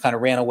Rams kind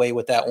of ran away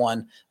with that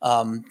one,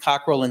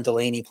 Cockrell and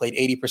Delaney played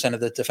 80% of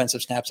the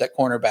defensive snaps at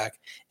cornerback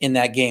in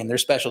that game. They're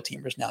special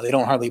teamers now. They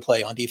don't hardly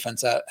play on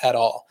defense at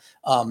all.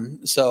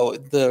 So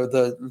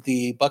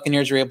the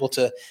Buccaneers are able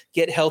to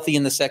get healthy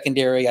in the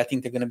secondary. I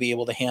think they're going to be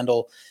able to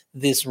handle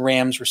this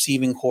Rams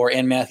receiving core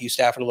and Matthew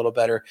Stafford a little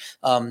better.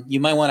 You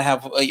might want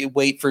to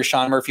wait for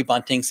Sean Murphy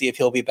Bunting, see if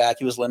he'll be back.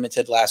 He was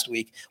limited last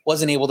week,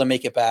 wasn't able to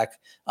make it back.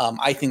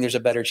 I think there's a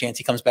better chance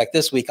he comes back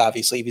this week.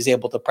 Obviously, if he's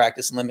able to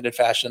practice in limited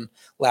fashion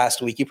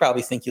last week, you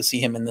probably think you'll see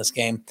him in this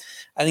game.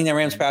 I think the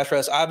Rams pass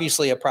rush,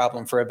 obviously a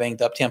problem for a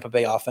banged up Tampa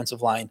Bay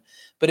offensive line.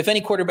 But if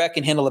any quarterback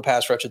can handle the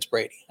pass rush, it's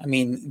Brady. I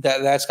mean,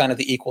 that's kind of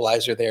the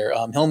equalizer there.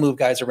 He'll move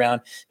guys around.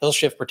 He'll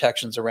shift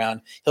protections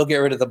around. He'll get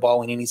rid of the ball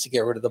when he needs to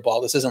get rid of the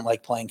ball. This isn't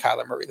like playing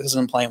Kyler Murray. This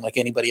isn't playing like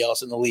anybody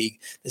else in the league.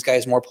 This guy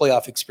has more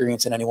playoff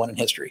experience than anyone in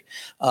history.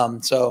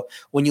 So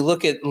when you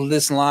look at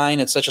this line,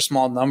 it's such a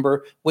small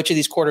number. Which of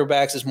these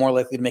quarterbacks is more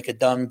likely to make a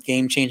dumb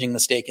game-changing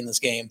mistake in this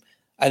game?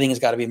 I think it's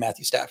got to be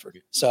Matthew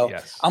Stafford. So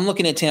yes. I'm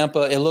looking at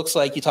Tampa. It looks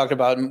like you talked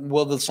about,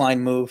 will this line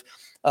move?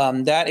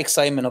 That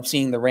excitement of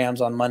seeing the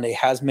Rams on Monday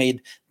has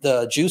made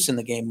the juice in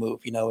the game move.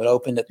 It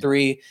opened at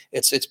 3.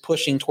 It's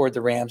pushing toward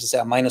the Rams. It's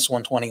at minus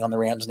 120 on the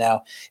Rams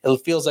now. It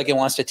feels like it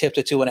wants to tip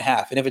to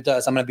 2.5. And if it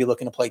does, I'm going to be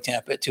looking to play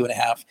Tampa at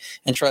 2.5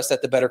 and trust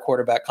that the better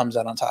quarterback comes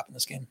out on top in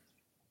this game.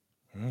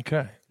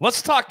 Okay.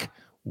 Let's talk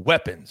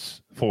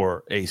weapons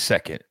for a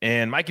second.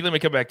 And Mikey, let me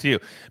come back to you,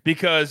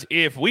 because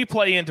if we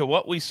play into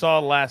what we saw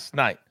last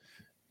night,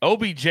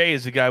 OBJ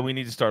is the guy we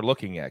need to start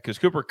looking at, because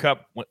Cooper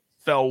Kupp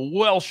fell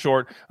well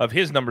short of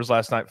his numbers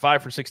last night,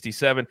 5 for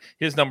 67.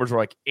 His numbers were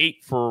like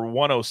 8 for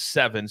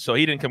 107, so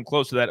he didn't come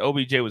close to that.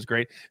 OBJ was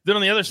great. Then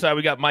on the other side,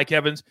 we got Mike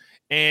Evans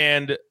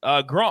and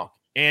Gronk,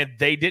 and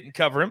they didn't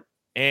cover him,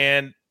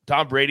 and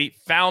Tom Brady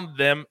found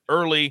them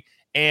early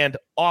and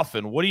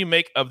often. What do you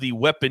make of the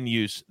weapon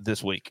use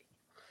this week?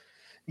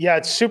 Yeah,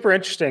 it's super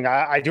interesting.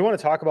 I do want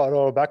to talk about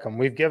Odell Beckham.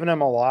 We've given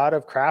him a lot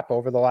of crap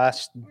over the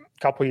last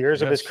couple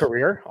years of his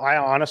career. I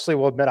honestly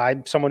will admit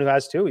I'm someone who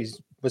has too. He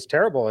was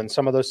terrible in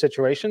some of those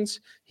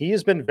situations. He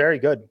has been very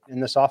good in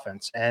this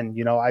offense.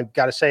 And, I've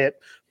got to say it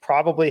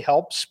probably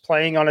helps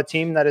playing on a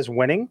team that is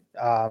winning.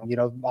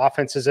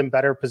 Offense is in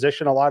better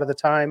position a lot of the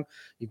time.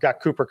 You've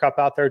got Cooper Kupp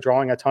out there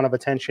drawing a ton of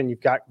attention.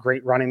 You've got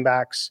great running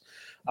backs.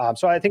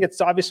 So I think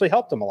it's obviously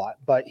helped him a lot,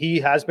 but he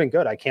has been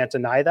good. I can't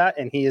deny that.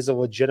 And he is a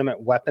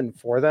legitimate weapon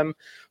for them.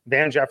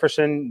 Van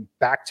Jefferson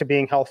back to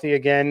being healthy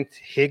again.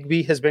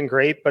 Higbee has been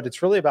great, but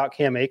it's really about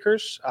Cam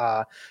Akers.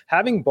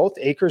 Having both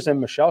Akers and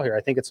Michelle here,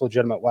 I think it's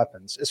legitimate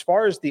weapons. As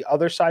far as the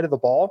other side of the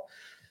ball,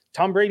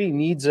 Tom Brady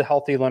needs a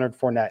healthy Leonard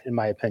Fournette, in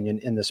my opinion,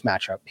 in this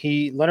matchup.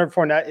 Leonard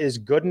Fournette is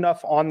good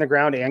enough on the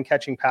ground and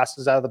catching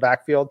passes out of the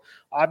backfield.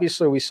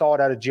 Obviously, we saw it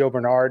out of Gio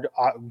Bernard.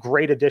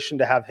 Great addition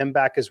to have him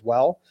back as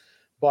well.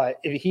 But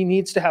if he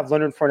needs to have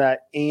Leonard Fournette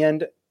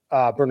and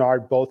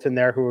Bernard both in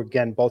there, who,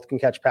 again, both can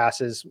catch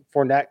passes.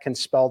 Fournette can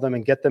spell them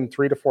and get them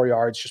 3 to 4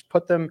 yards. Just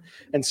put them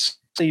in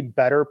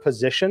better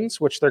positions,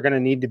 which they're going to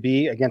need to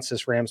be against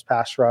this Rams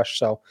pass rush.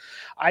 So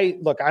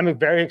I'm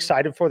very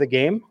excited for the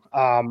game.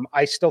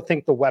 I still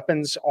think the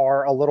weapons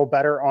are a little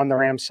better on the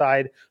Rams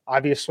side.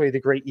 Obviously, the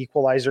great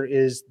equalizer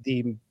is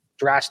the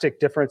drastic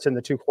difference in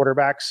the two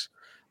quarterbacks.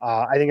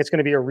 I think it's going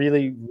to be a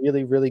really,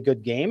 really, really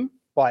good game.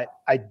 But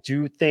I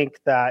do think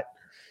that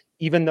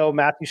even though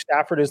Matthew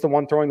Stafford is the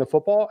one throwing the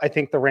football, I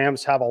think the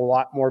Rams have a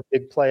lot more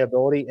big play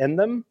ability in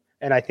them.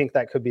 And I think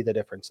that could be the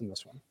difference in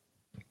this one.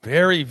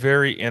 Very,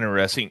 very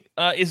interesting.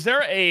 Is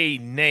there a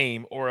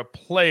name or a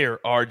player,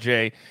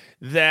 RJ,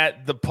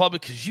 that the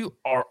public, because you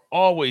are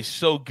always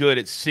so good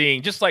at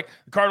seeing, just like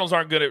the Cardinals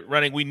aren't good at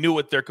running, we knew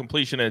what their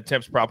completion and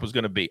attempts prop was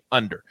going to be,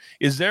 under.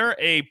 Is there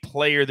a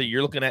player that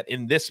you're looking at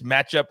in this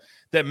matchup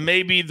that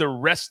maybe the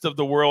rest of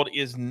the world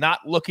is not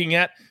looking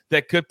at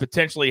that could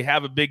potentially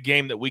have a big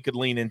game that we could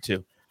lean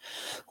into?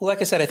 Well,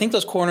 like I said, I think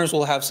those corners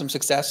will have some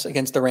success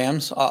against the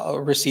Rams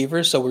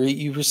receivers. So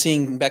you were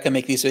seeing Beckham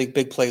make these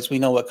big plays. We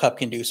know what Kupp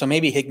can do. So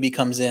maybe Higbee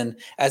comes in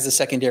as a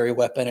secondary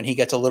weapon and he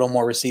gets a little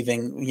more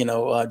receiving,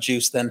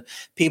 juice than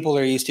people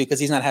are used to, because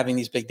he's not having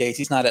these big days.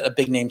 He's not a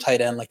big name tight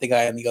end like the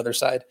guy on the other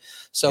side.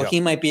 So he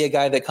might be a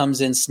guy that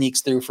comes in,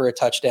 sneaks through for a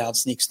touchdown,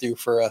 sneaks through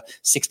for a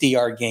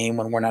 60-yard game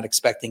when we're not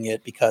expecting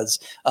it, because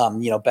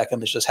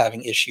Beckham is just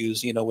having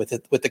issues, with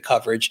the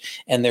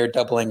coverage, and they're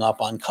doubling up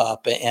on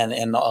Kupp,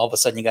 and all of a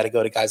sudden you got to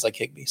go to guys like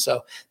Higbee.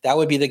 So that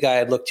would be the guy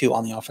I'd look to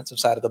on the offensive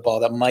side of the ball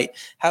that might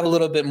have a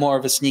little bit more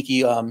of a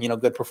sneaky,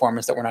 good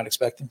performance that we're not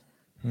expecting.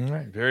 All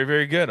right. Very,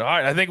 very good. All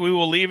right. I think we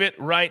will leave it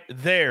right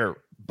there.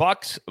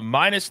 Bucks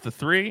minus the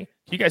 3. Can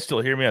you guys still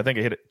hear me? I think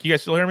I hit it. Can you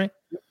guys still hear me?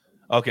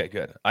 Okay,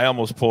 good. I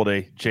almost pulled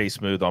a J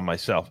Smooth on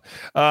myself.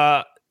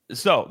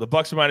 So the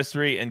Bucks are minus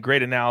 3, and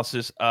great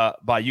analysis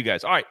by you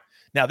guys. All right.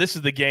 Now this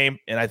is the game,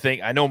 and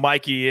I know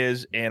Mikey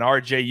is, and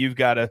RJ, you've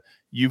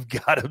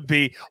got to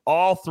be.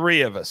 All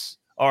three of us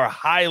are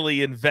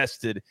highly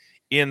invested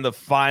in the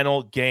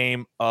final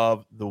game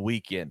of the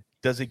weekend.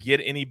 Does it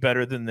get any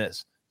better than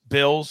this?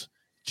 Bills,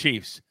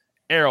 Chiefs,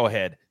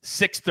 Arrowhead,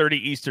 6:30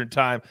 Eastern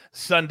time,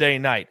 Sunday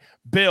night.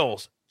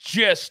 Bills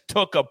just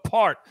took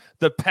apart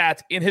the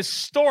Pats in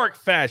historic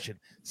fashion.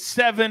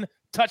 7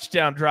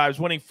 touchdown drives,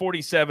 winning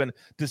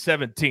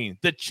 47-17.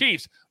 The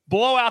Chiefs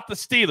blow out the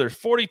Steelers,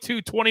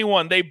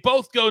 42-21. They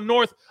both go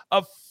north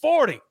of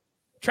 40.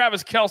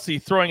 Travis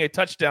Kelce throwing a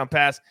touchdown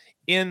pass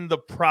in the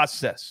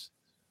process.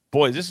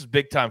 Boys, this is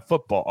big-time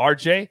football.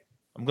 RJ,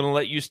 I'm going to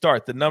let you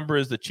start. The number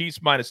is the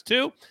Chiefs minus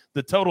 2.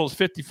 The total is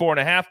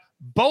 54.5.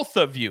 Both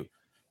of you,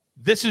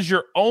 this is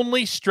your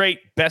only straight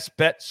best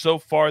bet so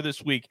far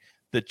this week.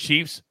 The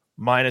Chiefs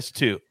minus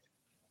 2.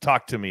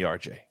 Talk to me,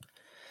 RJ.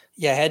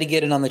 Yeah, I had to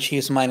get it on the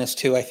Chiefs minus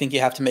 2. I think you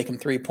have to make them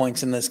 3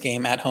 points in this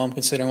game at home,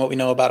 considering what we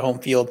know about home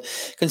field,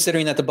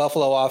 considering that the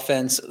Buffalo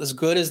offense, as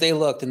good as they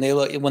looked, and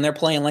when they're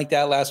playing like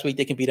that last week,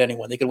 they can beat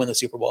anyone. They could win the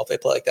Super Bowl if they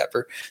play like that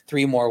for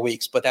 3 more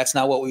weeks. But that's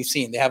not what we've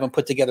seen. They haven't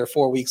put together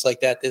 4 weeks like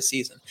that this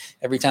season.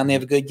 Every time they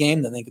have a good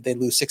game, then they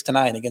lose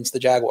 6-9 against the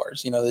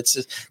Jaguars.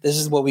 This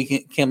is what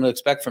we came to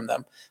expect from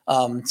them.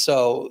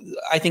 So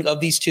I think of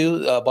these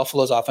two,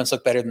 Buffalo's offense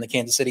looked better than the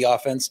Kansas City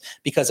offense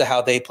because of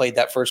how they played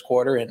that first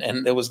quarter,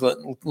 and it was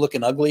looking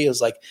ugly. It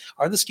was like,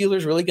 are the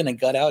Steelers really going to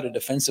gut out a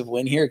defensive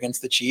win here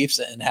against the Chiefs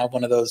and have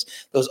one of those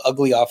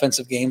ugly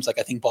offensive games like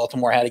I think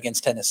Baltimore had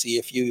against Tennessee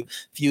a few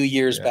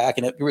years back?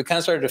 And it kind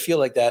of started to feel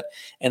like that.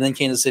 And then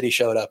Kansas City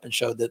showed up and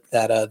showed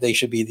that they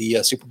should be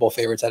the Super Bowl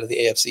favorites out of the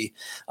AFC.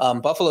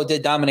 Buffalo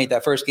did dominate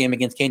that first game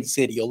against Kansas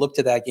City. You'll look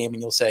to that game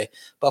and you'll say,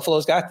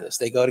 Buffalo's got this.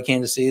 They go to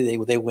Kansas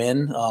City, they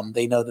win.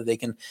 They know that they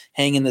can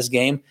hang in this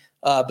game.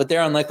 But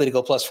they're unlikely to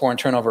go +4 in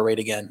turnover rate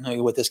again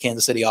with this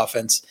Kansas City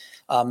offense.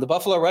 The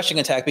Buffalo rushing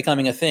attack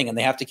becoming a thing, and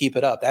they have to keep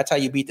it up. That's how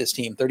you beat this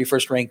team.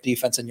 31st ranked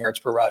defense in yards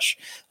per rush.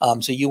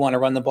 So you want to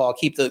run the ball,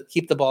 keep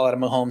the ball out of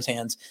Mahomes'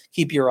 hands,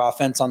 keep your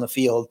offense on the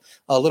field.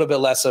 A little bit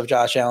less of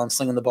Josh Allen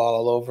slinging the ball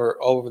all over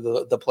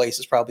the place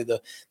is probably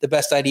the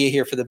best idea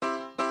here for the.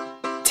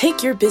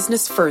 Take your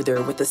business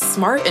further with the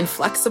smart and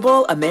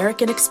flexible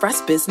American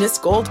Express Business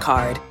Gold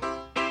Card.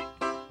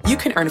 You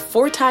can earn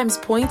 4 times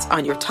points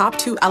on your top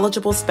 2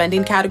 eligible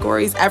spending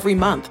categories every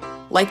month,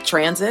 like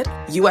transit,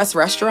 U.S.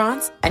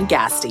 restaurants, and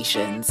gas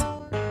stations.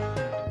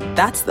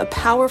 That's the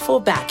powerful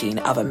backing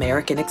of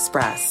American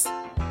Express.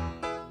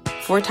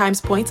 4 times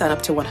points on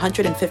up to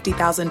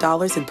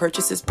 $150,000 in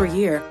purchases per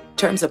year.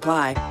 Terms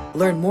apply.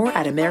 Learn more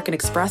at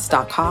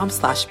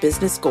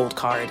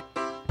americanexpress.com/businessgoldcard.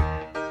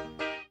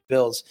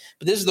 Bills,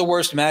 but this is the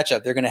worst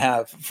matchup they're going to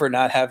have for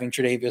not having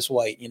Tre'Davious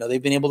White.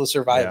 They've been able to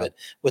survive it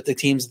with the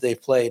teams that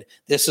they've played.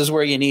 This is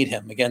where you need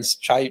him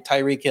against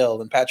Tyreek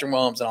Hill and Patrick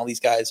Mahomes and all these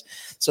guys.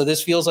 So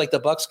this feels like the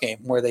Bucs game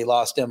where they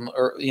lost him,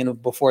 or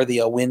before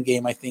the win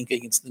game, I think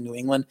against the New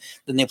England.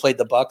 Then they played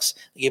the Bucs.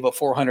 They gave up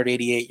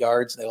 488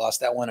 yards. They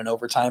lost that one in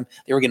overtime.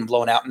 They were getting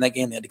blown out in that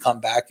game. They had to come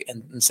back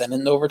and send it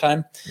in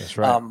overtime. That's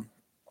right.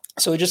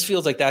 So it just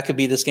feels like that could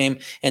be this game.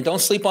 And don't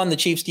sleep on the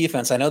Chiefs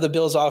defense. I know the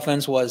Bills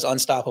offense was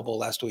unstoppable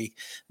last week,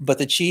 but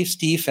the Chiefs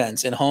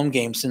defense in home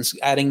games since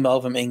adding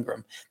Melvin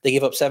Ingram, they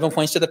gave up 7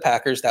 points to the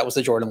Packers. That was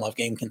the Jordan Love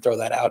game. Can throw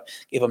that out.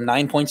 Gave them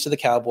 9 points to the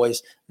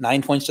Cowboys,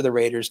 9 points to the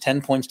Raiders,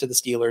 10 points to the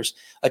Steelers,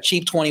 a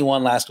cheap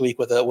 21 last week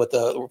with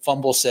a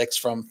fumble 6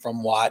 from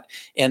Watt.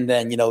 And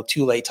then,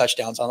 2 late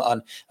touchdowns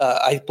on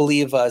I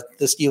believe the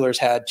Steelers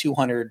had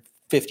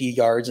 250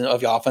 yards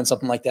of offense,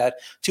 something like that.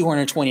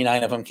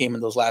 229 of them came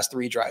in those last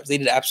 3 drives. They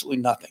did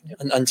absolutely nothing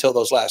until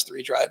those last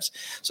 3 drives.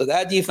 So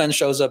that defense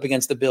shows up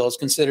against the Bills,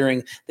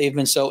 considering they've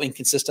been so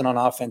inconsistent on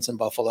offense in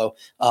Buffalo.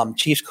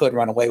 Chiefs could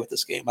run away with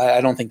this game.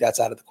 I don't think that's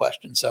out of the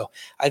question. So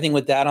I think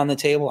with that on the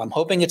table, I'm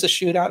hoping it's a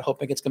shootout,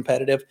 hoping it's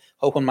competitive,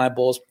 hoping my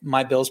Bills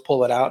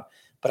pull it out.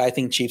 But I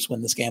think Chiefs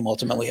win this game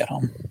ultimately at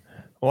home.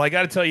 Well, I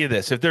got to tell you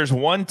this. If there's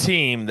one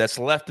team that's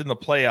left in the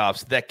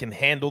playoffs that can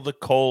handle the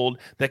cold,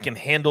 that can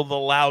handle the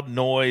loud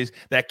noise,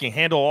 that can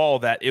handle all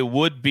that, it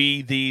would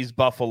be these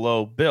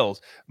Buffalo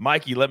Bills.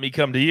 Mikey, let me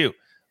come to you.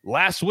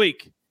 Last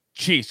week,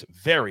 Chiefs,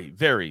 very,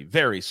 very,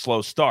 very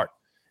slow start.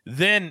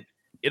 Then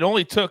it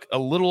only took a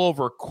little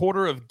over a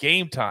quarter of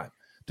game time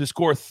to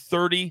score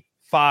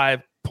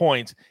 35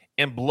 points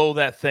and blow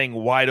that thing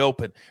wide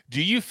open.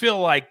 Do you feel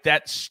like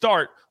that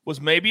start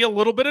was maybe a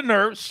little bit of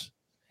nerves?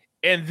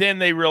 And then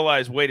they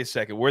realize, wait a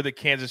second, we're the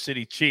Kansas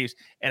City Chiefs.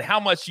 And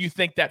how much do you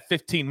think that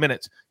 15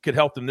 minutes could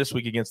help them this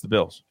week against the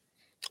Bills?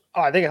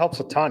 Oh, I think it helps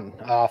a ton.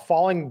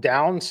 Falling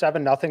down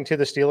 7-0 to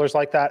the Steelers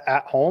like that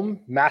at home,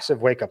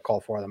 massive wake-up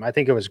call for them. I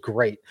think it was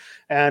great.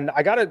 And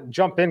I got to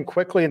jump in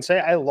quickly and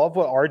say I love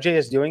what RJ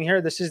is doing here.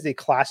 This is the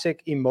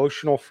classic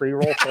emotional free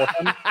roll for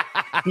him.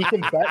 He can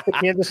bet the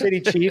Kansas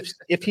City Chiefs.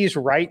 If he's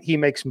right, he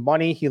makes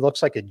money. He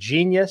looks like a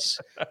genius.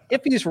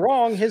 If he's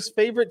wrong, his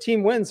favorite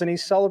team wins, and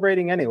he's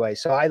celebrating anyway.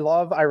 So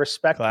I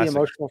respect the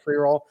emotional free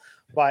roll.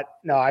 But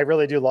no, I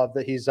really do love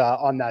that he's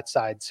on that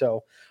side.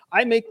 So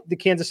I make the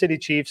Kansas City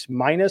Chiefs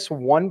minus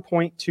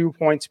 1.2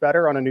 points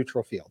better on a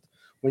neutral field.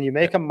 When you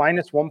make them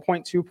minus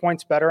 1.2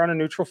 points better on a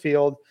neutral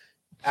field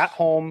at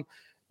home,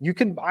 you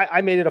can.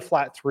 I made it a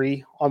flat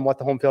 3 on what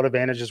the home field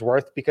advantage is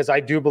worth, because I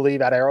do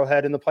believe at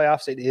Arrowhead in the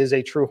playoffs, it is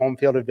a true home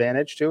field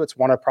advantage too. It's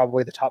one of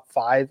probably the top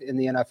 5 in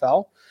the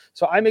NFL.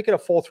 So I make it a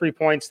full 3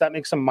 points. That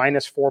makes them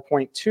minus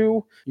 4.2.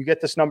 You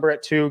get this number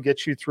at 2,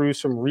 gets you through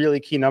some really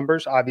key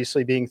numbers,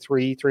 obviously being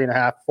 3,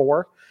 3.5,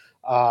 4.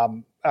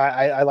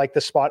 I like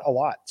this spot a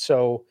lot.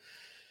 So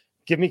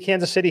give me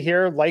Kansas City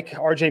here. Like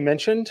RJ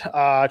mentioned,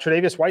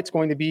 Tre'Davious White's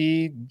going to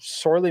be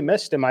sorely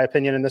missed, in my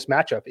opinion, in this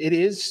matchup. It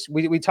is,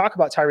 we talk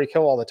about Tyreek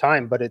Hill all the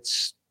time, but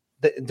it's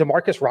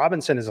Demarcus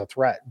Robinson is a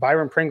threat.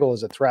 Byron Pringle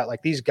is a threat.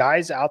 Like these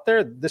guys out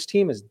there, this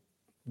team is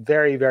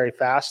very, very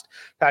fast.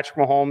 Patrick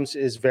Mahomes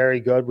is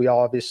very good. We all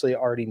obviously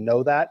already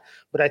know that,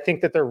 but I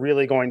think that they're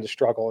really going to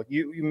struggle.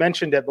 You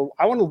mentioned it, but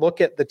I want to look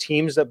at the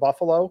teams that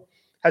Buffalo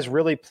has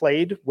really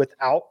played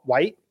without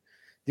White.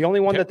 The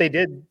only one that they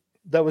did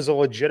that was a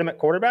legitimate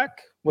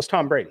quarterback was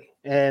Tom Brady.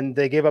 And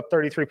they gave up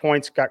 33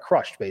 points, got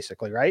crushed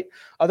basically, right?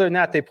 Other than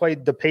that, they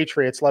played the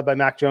Patriots led by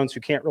Mac Jones, who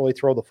can't really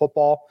throw the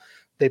football.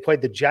 They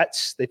played the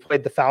Jets. They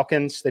played the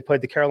Falcons. They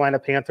played the Carolina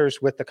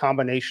Panthers with the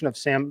combination of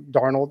Sam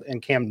Darnold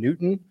and Cam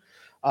Newton.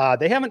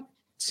 They haven't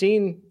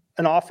seen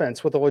an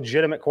offense with a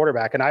legitimate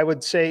quarterback. And I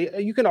would say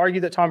you can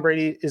argue that Tom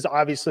Brady is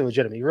obviously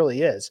legitimate. He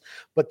really is.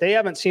 But they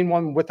haven't seen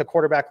one with a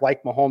quarterback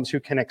like Mahomes who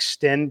can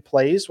extend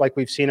plays like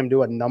we've seen him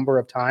do a number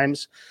of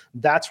times.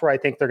 That's where I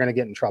think they're going to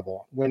get in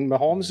trouble. When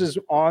Mahomes is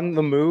on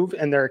the move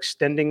and they're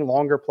extending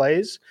longer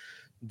plays,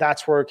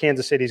 that's where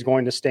Kansas City is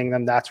going to sting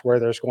them. That's where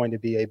there's going to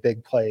be a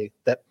big play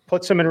that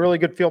puts them in really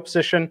good field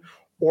position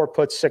or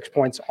puts 6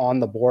 points on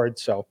the board.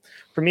 So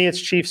for me,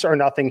 it's Chiefs or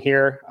nothing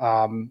here.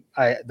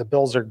 The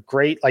Bills are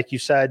great. Like you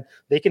said,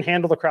 they can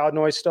handle the crowd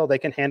noise still. They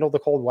can handle the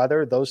cold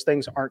weather. Those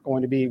things aren't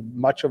going to be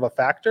much of a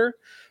factor,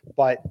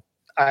 but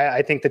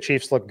I think the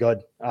Chiefs look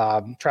good.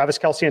 Travis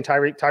Kelce and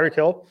Tyreek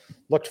Hill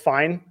looked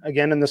fine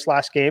again in this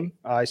last game.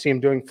 I see him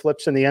doing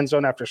flips in the end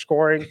zone after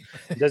scoring.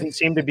 It doesn't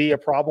seem to be a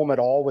problem at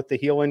all with the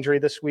heel injury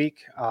this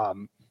week.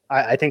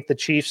 I think the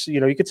Chiefs,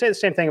 you could say the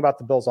same thing about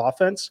the Bills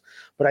offense,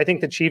 but I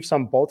think the Chiefs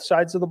on both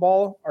sides of the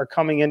ball are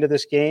coming into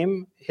this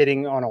game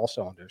hitting on all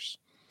cylinders.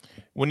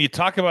 When you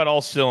talk about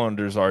all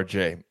cylinders,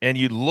 RJ, and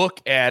you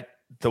look at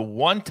the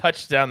one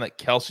touchdown that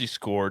Kelce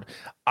scored,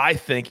 I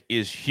think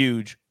is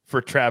huge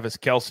for Travis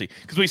Kelce,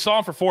 because we saw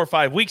him for 4 or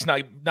 5 weeks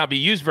not be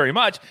used very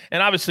much,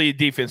 and obviously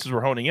defenses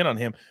were honing in on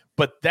him.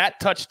 But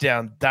that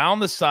touchdown down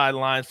the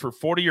sidelines for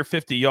 40 or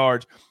 50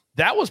 yards,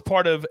 that was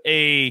part of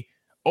a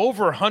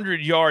over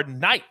 100-yard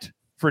night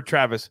for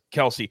Travis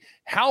Kelce.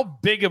 How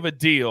big of a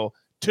deal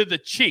to the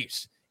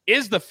Chiefs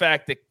is the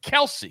fact that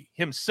Kelce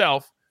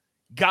himself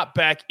got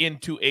back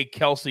into a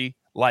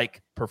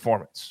Kelce-like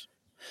performance?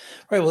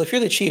 Right. Well, if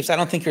you're the Chiefs, I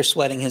don't think you're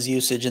sweating his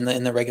usage in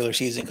the regular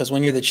season, because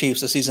when you're the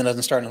Chiefs, the season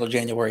doesn't start until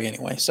January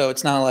anyway. So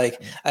it's not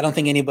like, I don't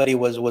think anybody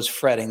was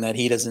fretting that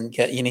he didn't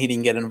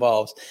get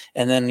involved.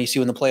 And then you see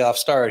when the playoffs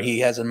start, he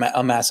has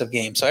a massive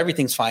game. So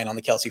everything's fine on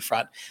the Kelce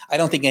front. I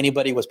don't think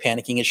anybody was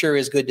panicking. It sure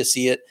is good to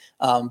see it,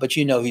 but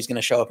he's going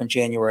to show up in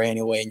January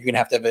anyway. And you're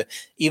going to have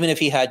even if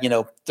he had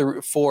 4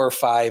 or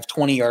 5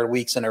 20-yard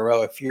weeks in a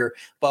row, if you're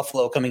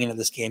Buffalo coming into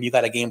this game, you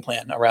got a game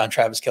plan around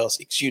Travis Kelce,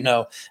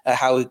 because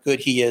how good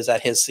he is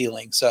at his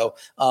ceiling. So,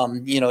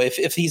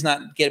 if he's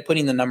not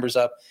putting the numbers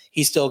up,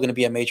 he's still going to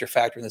be a major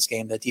factor in this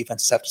game that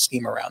defenses have to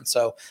scheme around.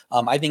 So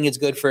I think it's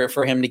good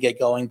for him to get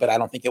going, but I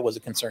don't think it was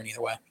a concern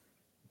either way.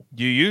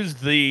 You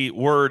used the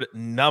word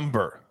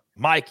number,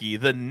 Mikey.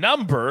 The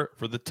number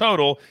for the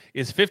total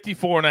is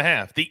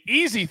 54.5. The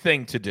easy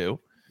thing to do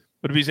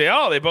would be say,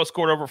 they both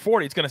scored over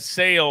 40. It's going to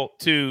sail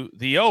to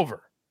the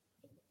over.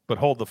 But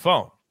hold the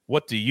phone.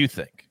 What do you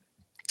think?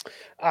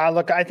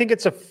 Look, I think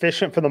it's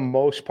efficient for the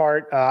most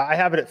part. I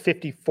have it at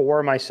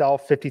 54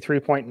 myself,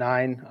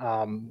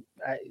 53.9.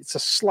 It's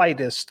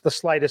the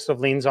slightest of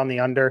leans on the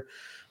under.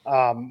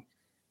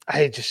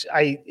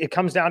 It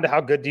comes down to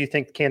how good do you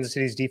think Kansas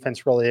City's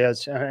defense really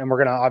is? And we're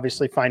going to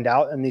obviously find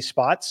out in these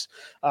spots.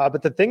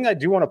 But the thing I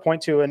do want to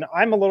point to, and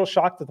I'm a little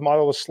shocked that the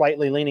model was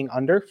slightly leaning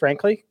under,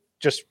 frankly,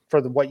 just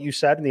for what you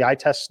said. And the eye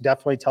test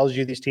definitely tells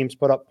you these teams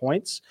put up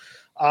points.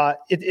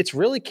 It's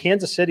really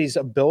Kansas City's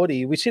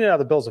ability. We've seen it out of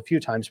the Bills a few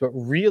times, but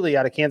really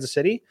out of Kansas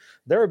City,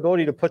 their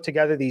ability to put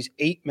together these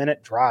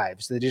 8-minute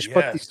drives. They just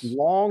put these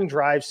long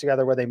drives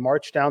together where they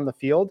march down the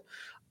field.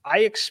 I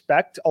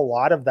expect a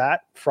lot of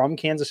that from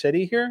Kansas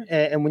City here.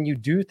 And when you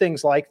do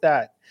things like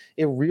that,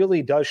 it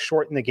really does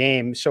shorten the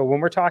game. So when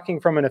we're talking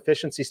from an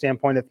efficiency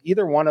standpoint, if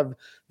either one of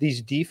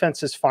these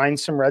defenses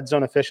finds some red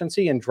zone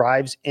efficiency and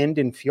drives end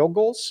in field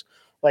goals,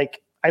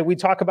 like we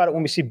talk about it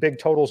when we see big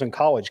totals in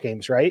college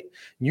games, right?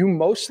 You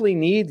mostly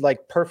need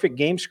like perfect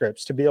game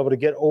scripts to be able to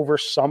get over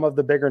some of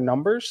the bigger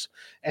numbers.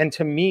 And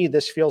to me,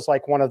 this feels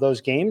like one of those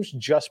games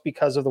just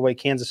because of the way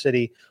Kansas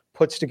City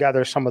puts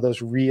together some of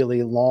those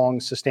really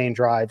long sustained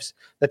drives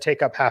that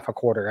take up half a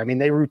quarter. I mean,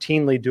 they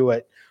routinely do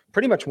it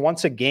pretty much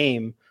once a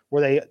game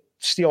where they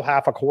steal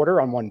half a quarter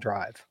on one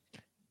drive.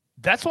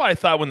 That's why I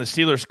thought when the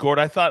Steelers scored,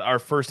 I thought our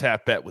first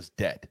half bet was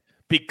dead,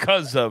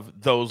 because of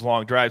those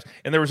long drives.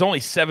 And there was only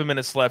 7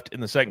 minutes left in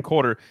the second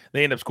quarter.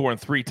 They end up scoring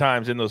 3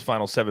 times in those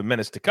final 7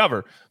 minutes to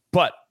cover.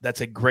 But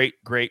that's a great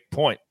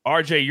point.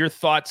 RJ, your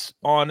thoughts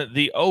on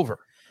the over?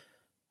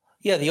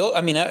 Yeah,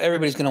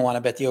 everybody's going to want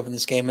to bet the over in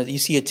this game. You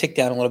see it tick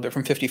down a little bit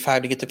from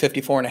 55 to get to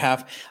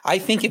 54.5. I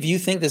think if you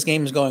think this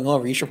game is going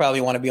over, you should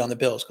probably want to be on the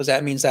Bills, because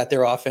that means that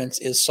their offense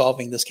is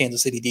solving this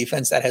Kansas City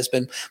defense that has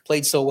been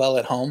played so well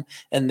at home,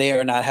 and they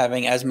are not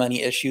having as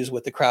many issues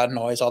with the crowd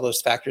noise, all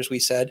those factors we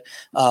said.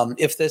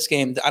 If this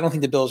game, I don't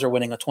think the Bills are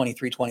winning a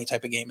 23-20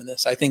 type of game in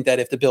this. I think that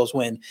if the Bills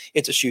win,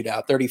 it's a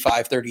shootout,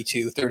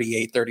 35-32,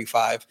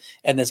 38-35,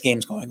 and this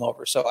game's going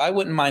over. So I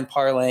wouldn't mind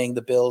parlaying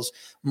the Bills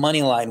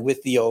money line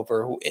with the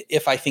over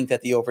if I think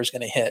that the over is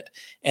going to hit,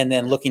 and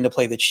then looking to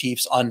play the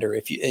Chiefs under.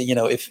 If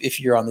if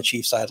you're on the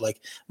Chiefs side,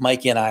 like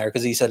Mikey and I are,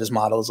 because he said his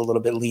model is a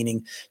little bit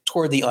leaning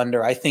toward the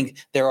under. I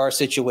think there are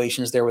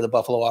situations there where the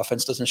Buffalo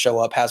offense doesn't show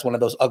up, has one of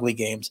those ugly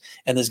games,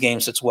 and this game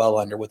sits well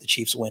under with the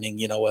Chiefs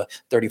winning, a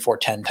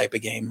 34-10 type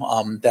of game.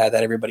 That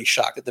everybody's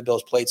shocked that the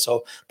Bills played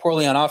so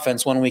poorly on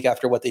offense 1 week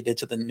after what they did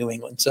to the New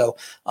England. So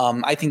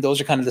I think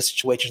those are kind of the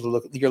situations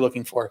you're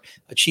looking for: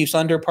 a Chiefs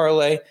under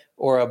parlay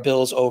or a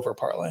Bills over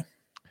parlay.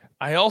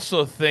 I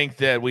also think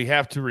that we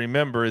have to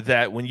remember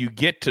that when you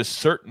get to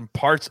certain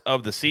parts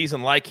of the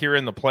season, like here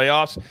in the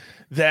playoffs,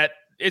 that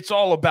it's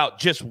all about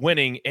just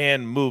winning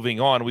and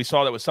moving on. We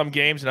saw that with some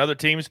games, and other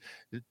teams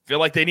feel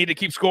like they need to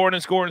keep scoring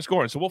and scoring and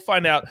scoring. So we'll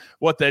find out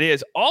what that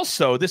is.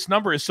 Also, this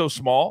number is so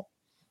small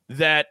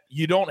that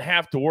you don't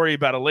have to worry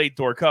about a late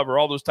door cover,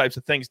 all those types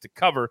of things to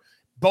cover.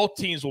 Both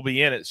teams will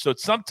be in it. So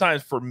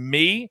sometimes for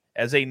me,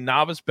 as a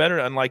novice bettor,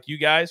 unlike you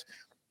guys,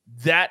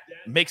 that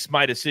makes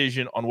my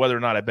decision on whether or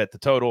not I bet the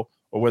total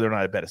or whether or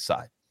not I bet a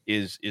side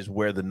is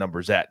where the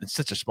number's at. It's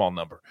such a small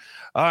number.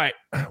 All right.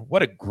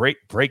 What a great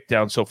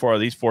breakdown so far of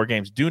these 4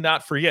 games. Do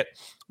not forget,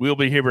 we'll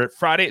be here at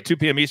Friday at 2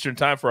 p.m. Eastern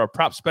time for our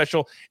prop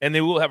special, and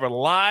then we'll have a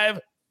live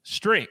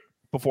stream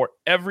before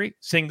every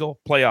single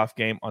playoff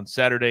game on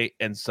Saturday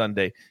and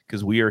Sunday,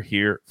 because we are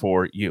here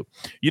for you.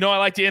 I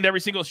like to end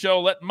every single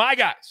show. Let my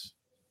guys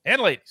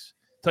and ladies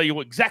tell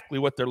you exactly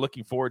what they're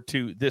looking forward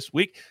to this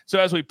week. So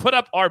as we put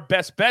up our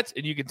best bets,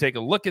 and you can take a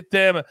look at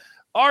them,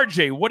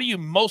 RJ, what are you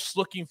most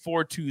looking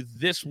forward to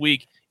this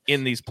week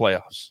in these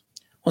playoffs?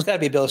 Well, it's got to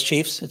be Bills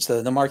Chiefs. It's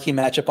the marquee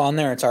matchup on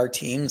there. It's our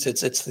teams.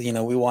 It's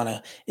we want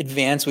to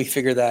advance. We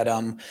figure that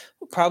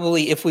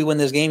probably if we win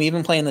this game,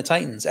 even playing the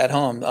Titans at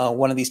home,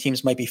 one of these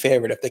teams might be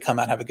favored if they come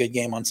out and have a good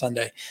game on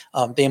Sunday.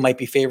 They might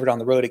be favored on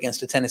the road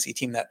against a Tennessee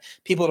team that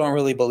people don't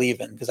really believe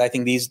in, because I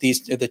think these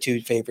are the 2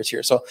 favorites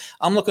here. So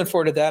I'm looking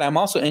forward to that. I'm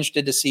also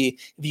interested to see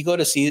if you go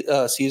to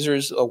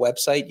Caesars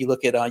website, you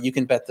look at you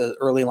can bet the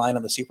early line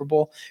on the Super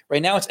Bowl.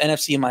 Right now it's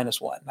NFC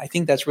 -1. I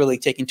think that's really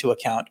taking into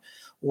account,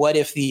 what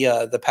if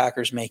the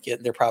Packers make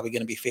it? They're probably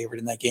going to be favored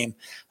in that game.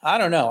 I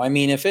don't know. I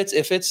mean, if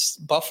it's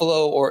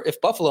Buffalo, or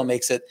if Buffalo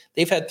makes it,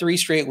 they've had 3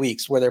 straight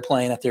weeks where they're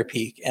playing at their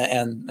peak,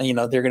 and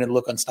they're going to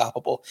look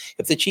unstoppable.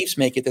 If the Chiefs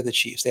make it, they're the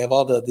Chiefs. They have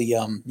all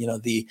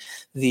the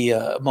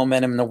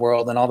momentum in the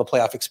world and all the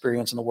playoff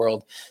experience in the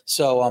world.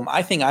 So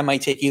I think I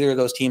might take either of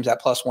those teams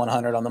at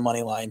 +100 on the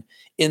money line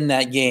in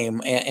that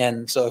game.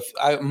 And so if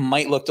I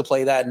might look to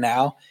play that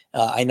now.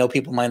 I know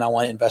people might not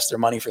want to invest their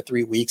money for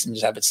 3 weeks and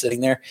just have it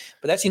sitting there,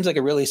 but that seems like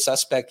a really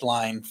suspect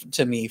line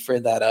to me for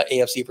that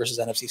AFC versus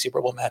NFC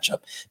Super Bowl matchup,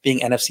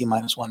 being NFC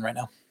 -1 right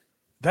now.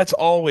 That's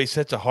always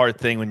such a hard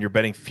thing when you're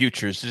betting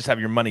futures, to just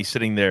have your money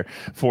sitting there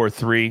for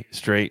 3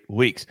 straight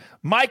weeks.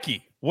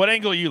 Mikey, what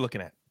angle are you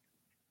looking at?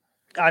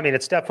 I mean,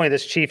 it's definitely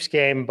this Chiefs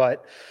game,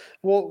 but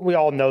we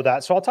all know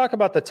that. So I'll talk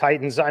about the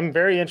Titans. I'm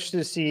very interested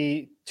to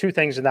see 2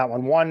 things in that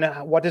one. One,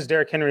 what does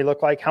Derrick Henry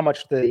look like? How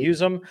much do they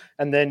use him?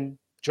 And then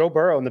Joe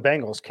Burrow and the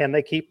Bengals, can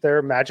they keep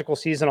their magical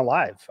season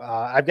alive?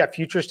 I've got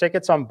futures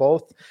tickets on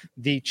both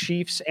the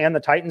Chiefs and the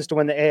Titans to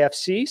win the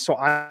AFC. So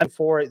I'm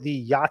for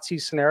the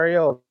Yahtzee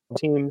scenario of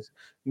teams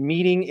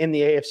meeting in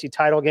the AFC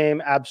title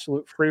game.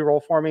 Absolute free roll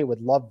for me.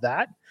 Would love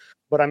that.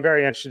 But I'm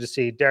very interested to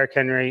see Derrick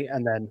Henry,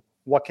 and then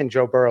what can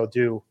Joe Burrow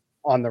do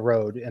on the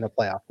road in a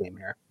playoff game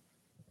here.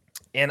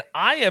 And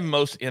I am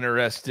most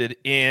interested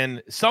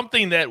in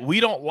something that we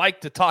don't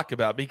like to talk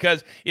about,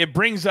 because it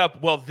brings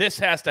up, well, this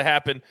has to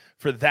happen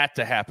for that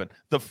to happen.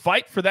 The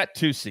fight for that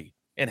 2 seed,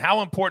 and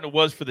how important it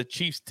was for the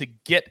Chiefs to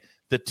get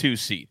the 2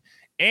 seed.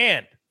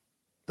 And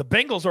the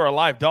Bengals are a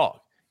live dog.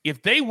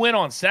 If they win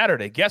on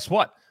Saturday, guess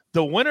what?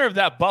 The winner of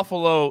that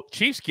Buffalo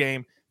Chiefs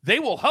game, they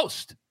will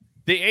host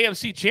the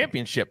AFC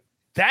Championship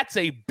That's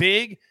a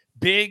big,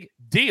 big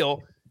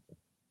deal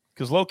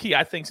because low-key,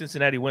 I think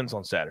Cincinnati wins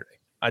on Saturday.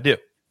 I do.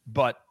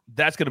 But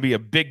that's going to be a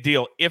big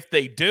deal if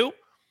they do.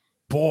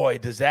 Boy,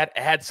 does that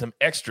add some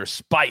extra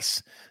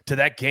spice to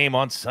that game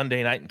on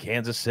Sunday night in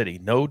Kansas City.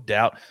 No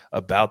doubt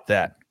about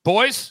that.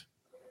 Boys,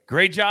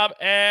 great job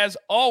as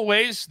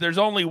always. There's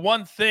only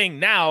one thing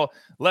now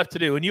left to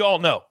do, and you all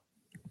know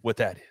what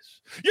that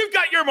is. You've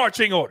got your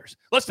marching orders.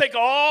 Let's take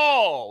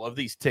all of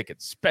these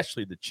tickets,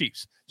 especially the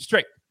Chiefs,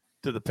 straight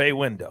to the pay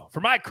window. For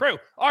my crew,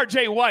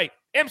 RJ White,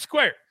 M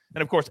Squared,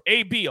 and of course,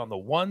 AB on the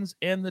ones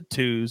and the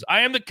twos.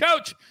 I am the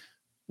coach.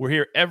 We're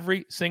here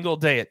every single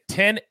day at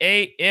 10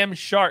 a.m.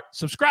 sharp.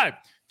 Subscribe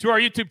to our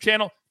YouTube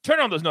channel. Turn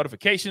on those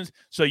notifications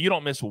so you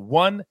don't miss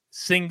one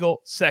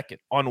single second.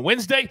 On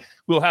Wednesday,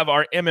 we'll have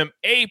our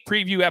MMA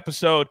preview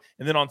episode.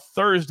 And then on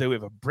Thursday, we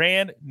have a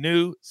brand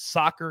new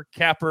soccer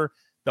capper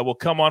that will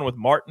come on with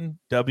Martin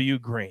W.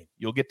 Green.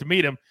 You'll get to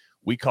meet him.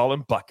 We call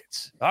him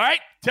Buckets. All right?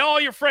 Tell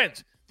all your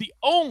friends. The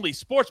only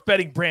sports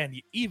betting brand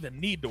you even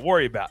need to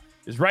worry about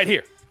is right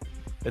here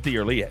at the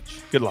Early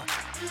Edge. Good luck.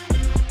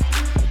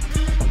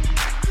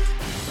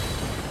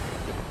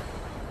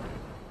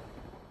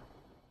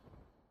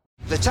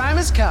 The time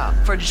has come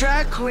for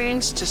drag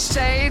queens to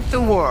save the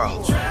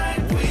world.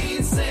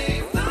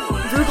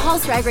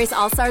 RuPaul's Drag Race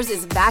All-Stars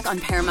is back on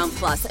Paramount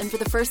Plus, and for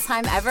the first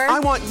time ever, I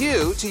want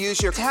you to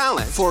use your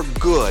talent for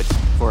good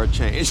for a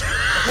change. 8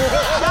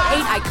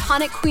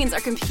 iconic queens are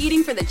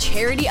competing for the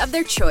charity of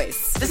their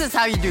choice. This is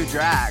how you do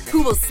drag.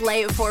 Who will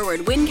slay it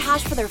forward, win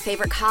cash for their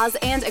favorite cause,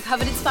 and a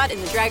coveted spot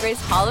in the Drag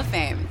Race Hall of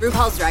Fame.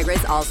 RuPaul's Drag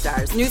Race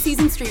All-Stars. New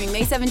season streaming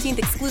May 17th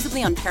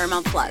exclusively on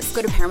Paramount Plus.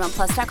 Go to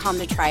ParamountPlus.com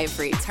to try it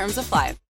free. Terms apply.